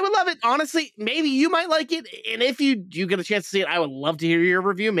I would love it. Honestly, maybe you might like it. And if you get a chance to see it, I would love to hear your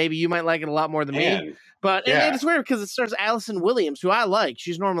review. Maybe you might like it a lot more than me. But and it's weird because it stars Allison Williams, who I like.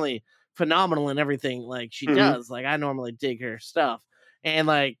 She's normally phenomenal in everything like she does. Like I normally dig her stuff. And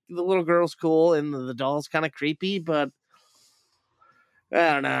like the little girl's cool and the doll's kind of creepy, but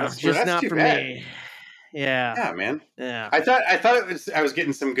I don't know. It's just not for me. Yeah. Yeah, man. Yeah. I thought I was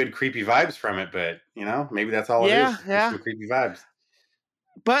getting some good creepy vibes from it, but maybe that's all it is. Yeah. Some creepy vibes.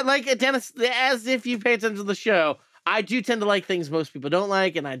 But like Dennis, as if you pay attention to the show, I do tend to like things most people don't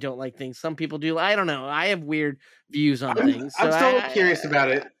like, and I don't like things some people do. I don't know. I have weird views on things. I'm still curious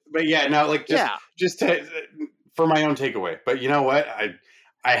about it, but just for my own takeaway. But you know what?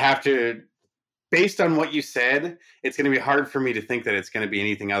 I have to, based on what you said, it's going to be hard for me to think that it's going to be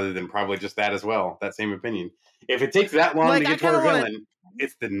anything other than probably just that as well. That same opinion. If it takes that long to get to our villain,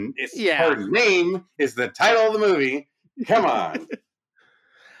 her name is the title of the movie. Come on.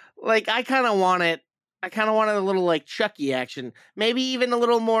 Like I kind of want it. I kind of wanted a little like Chucky action, maybe even a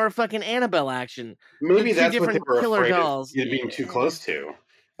little more fucking Annabelle action. Maybe that's what they were afraid of being too close to.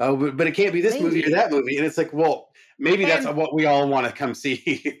 Oh, but it can't be this movie or that movie, and it's like, well, maybe that's what we all want to come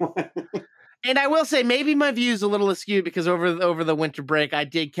see. And I will say, maybe my view's a little askew because over the winter break, I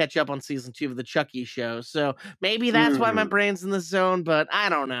did catch up on season 2 of the Chucky show, so maybe that's why my brain's in the zone. But I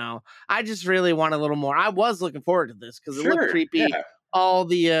don't know. I just really want a little more. I was looking forward to this because it looked creepy. Yeah. All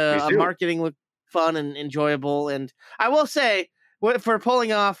the marketing looked fun and enjoyable, and I will say, for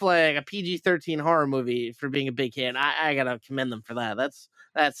pulling off like a PG-13 horror movie for being a big hit, I gotta commend them for that.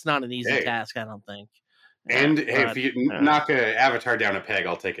 That's not an easy task, I don't think. And if you knock an Avatar down a peg,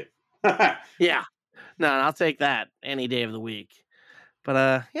 I'll take it. Yeah, no, I'll take that any day of the week.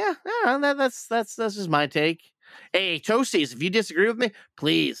 But that's just my take. Hey, Toasties, if you disagree with me,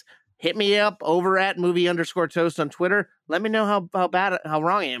 please hit me up over at movie_toast on Twitter. Let me know how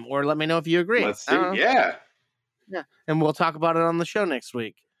wrong I am, or let me know if you agree. Let's see. Yeah, and we'll talk about it on the show next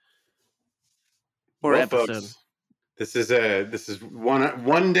week or episode. Folks, this is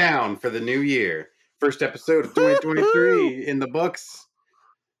one down for the new year. First episode of 2023 in the books.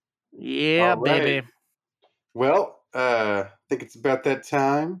 Yeah, baby. Well, I think it's about that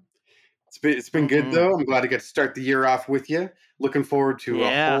time. It's been good though. I'm glad I got to start the year off with you. Looking forward to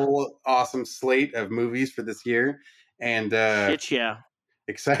a whole awesome slate of movies for this year, and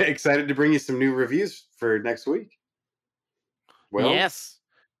excited to bring you some new reviews for next week. Well, yes.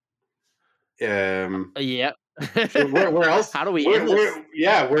 Yeah. So where else? How do we end this?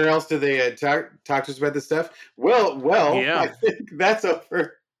 Where else do they talk to us about this stuff? Well, I think that's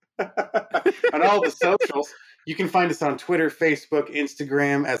over. On all the socials, you can find us on Twitter, Facebook,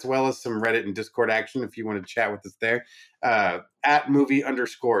 Instagram, as well as some Reddit and Discord action if you want to chat with us there. At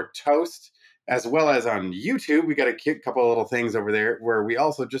movie_toast, as well as on YouTube. We got a couple of little things over there where we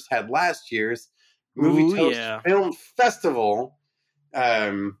also just had last year's Movie Toast Film Festival.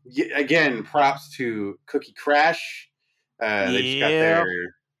 Again, props to Cookie Crash. They just got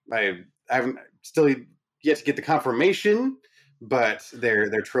their haven't still yet to get the confirmation, but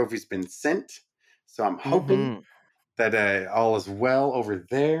their trophy's been sent. So I'm hoping that all is well over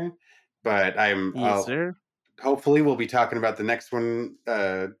there. But Yes, sir. hopefully we'll be talking about the next one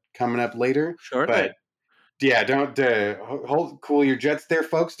coming up later. Shortly. But yeah, don't cool your jets there,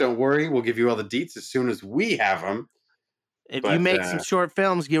 folks. Don't worry. We'll give you all the deets as soon as we have them. If you make some short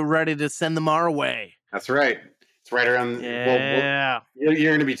films, get ready to send them our way. That's right. It's right around. Yeah. You're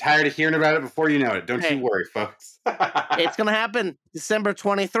going to be tired of hearing about it before you know it. Don't you worry, folks. It's going to happen December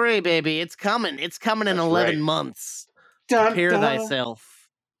 23, baby. It's coming. It's coming in 11 months. Prepare thyself.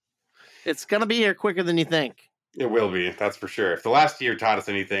 It's going to be here quicker than you think. It will be. That's for sure. If the last year taught us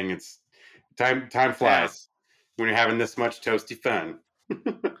anything, it's time flies when you're having this much toasty fun.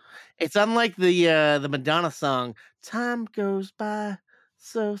 It's unlike the Madonna song, "Time Goes By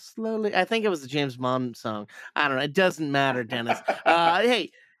So Slowly." I think it was the James Bond song. I don't know. It doesn't matter, Dennis.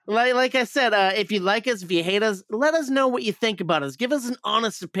 Hey, like I said, if you like us, if you hate us, let us know what you think about us. Give us an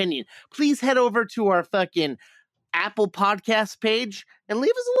honest opinion. Please head over to our fucking Apple Podcast page and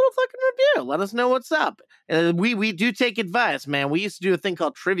leave us a little fucking review. Let us know what's up. We do take advice, man. We used to do a thing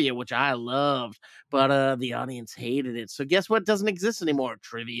called trivia, which I loved, but the audience hated it. So guess what doesn't exist anymore?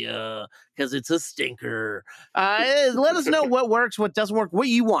 Trivia, because it's a stinker. Let us know what works, what doesn't work, what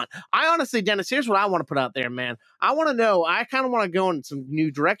you want. I honestly, Dennis, here's what I want to put out there, man. I want to know. I kind of want to go in some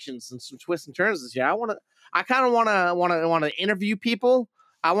new directions and some twists and turns this year. I kind of want to interview people.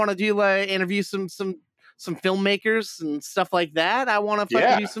 I want to do interview some filmmakers and stuff like that. I want to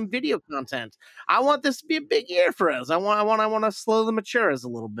fucking do some video content. I want this to be a big year for us. I want to slowly mature us a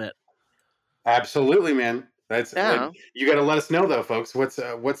little bit. Absolutely, man. That's you got to let us know though, folks.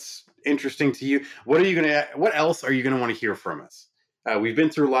 What's interesting to you? What else are you gonna want to hear from us? We've been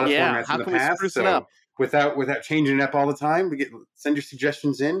through a lot of formats in the past, so without changing it up all the time, send your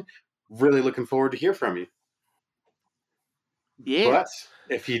suggestions in. Really looking forward to hear from you. Yeah. But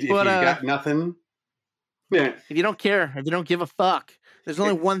if you got nothing. Yeah. If you don't care, if you don't give a fuck, there's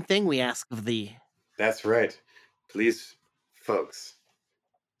only one thing we ask of thee. That's right. Please, folks,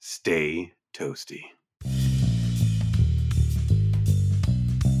 stay toasty.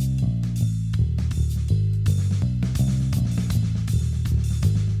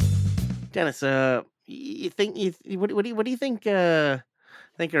 Dennis, you think what do you think?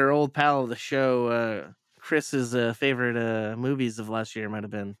 Think our old pal of the show, Chris's favorite movies of last year might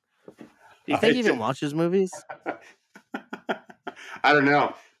have been. Do you think he even watches movies? I don't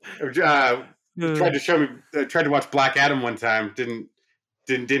know. Tried to watch Black Adam one time. Didn't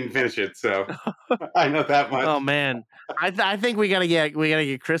finish it. So I know that much. Oh man, I think we gotta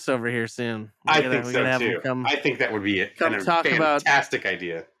get Chris over here soon. I think so too. I think that would be a fantastic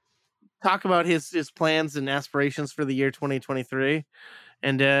idea. Talk about his plans and aspirations for the year 2023,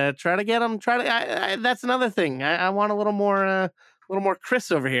 and try to get him. That's another thing. I want a little more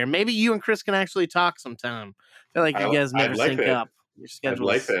Chris over here. Maybe you and Chris can actually talk sometime. I feel like you guys never sync up. Your schedules.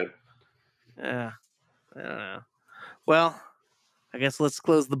 I'd like that. Yeah. I don't know. Well, I guess let's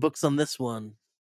close the books on this one.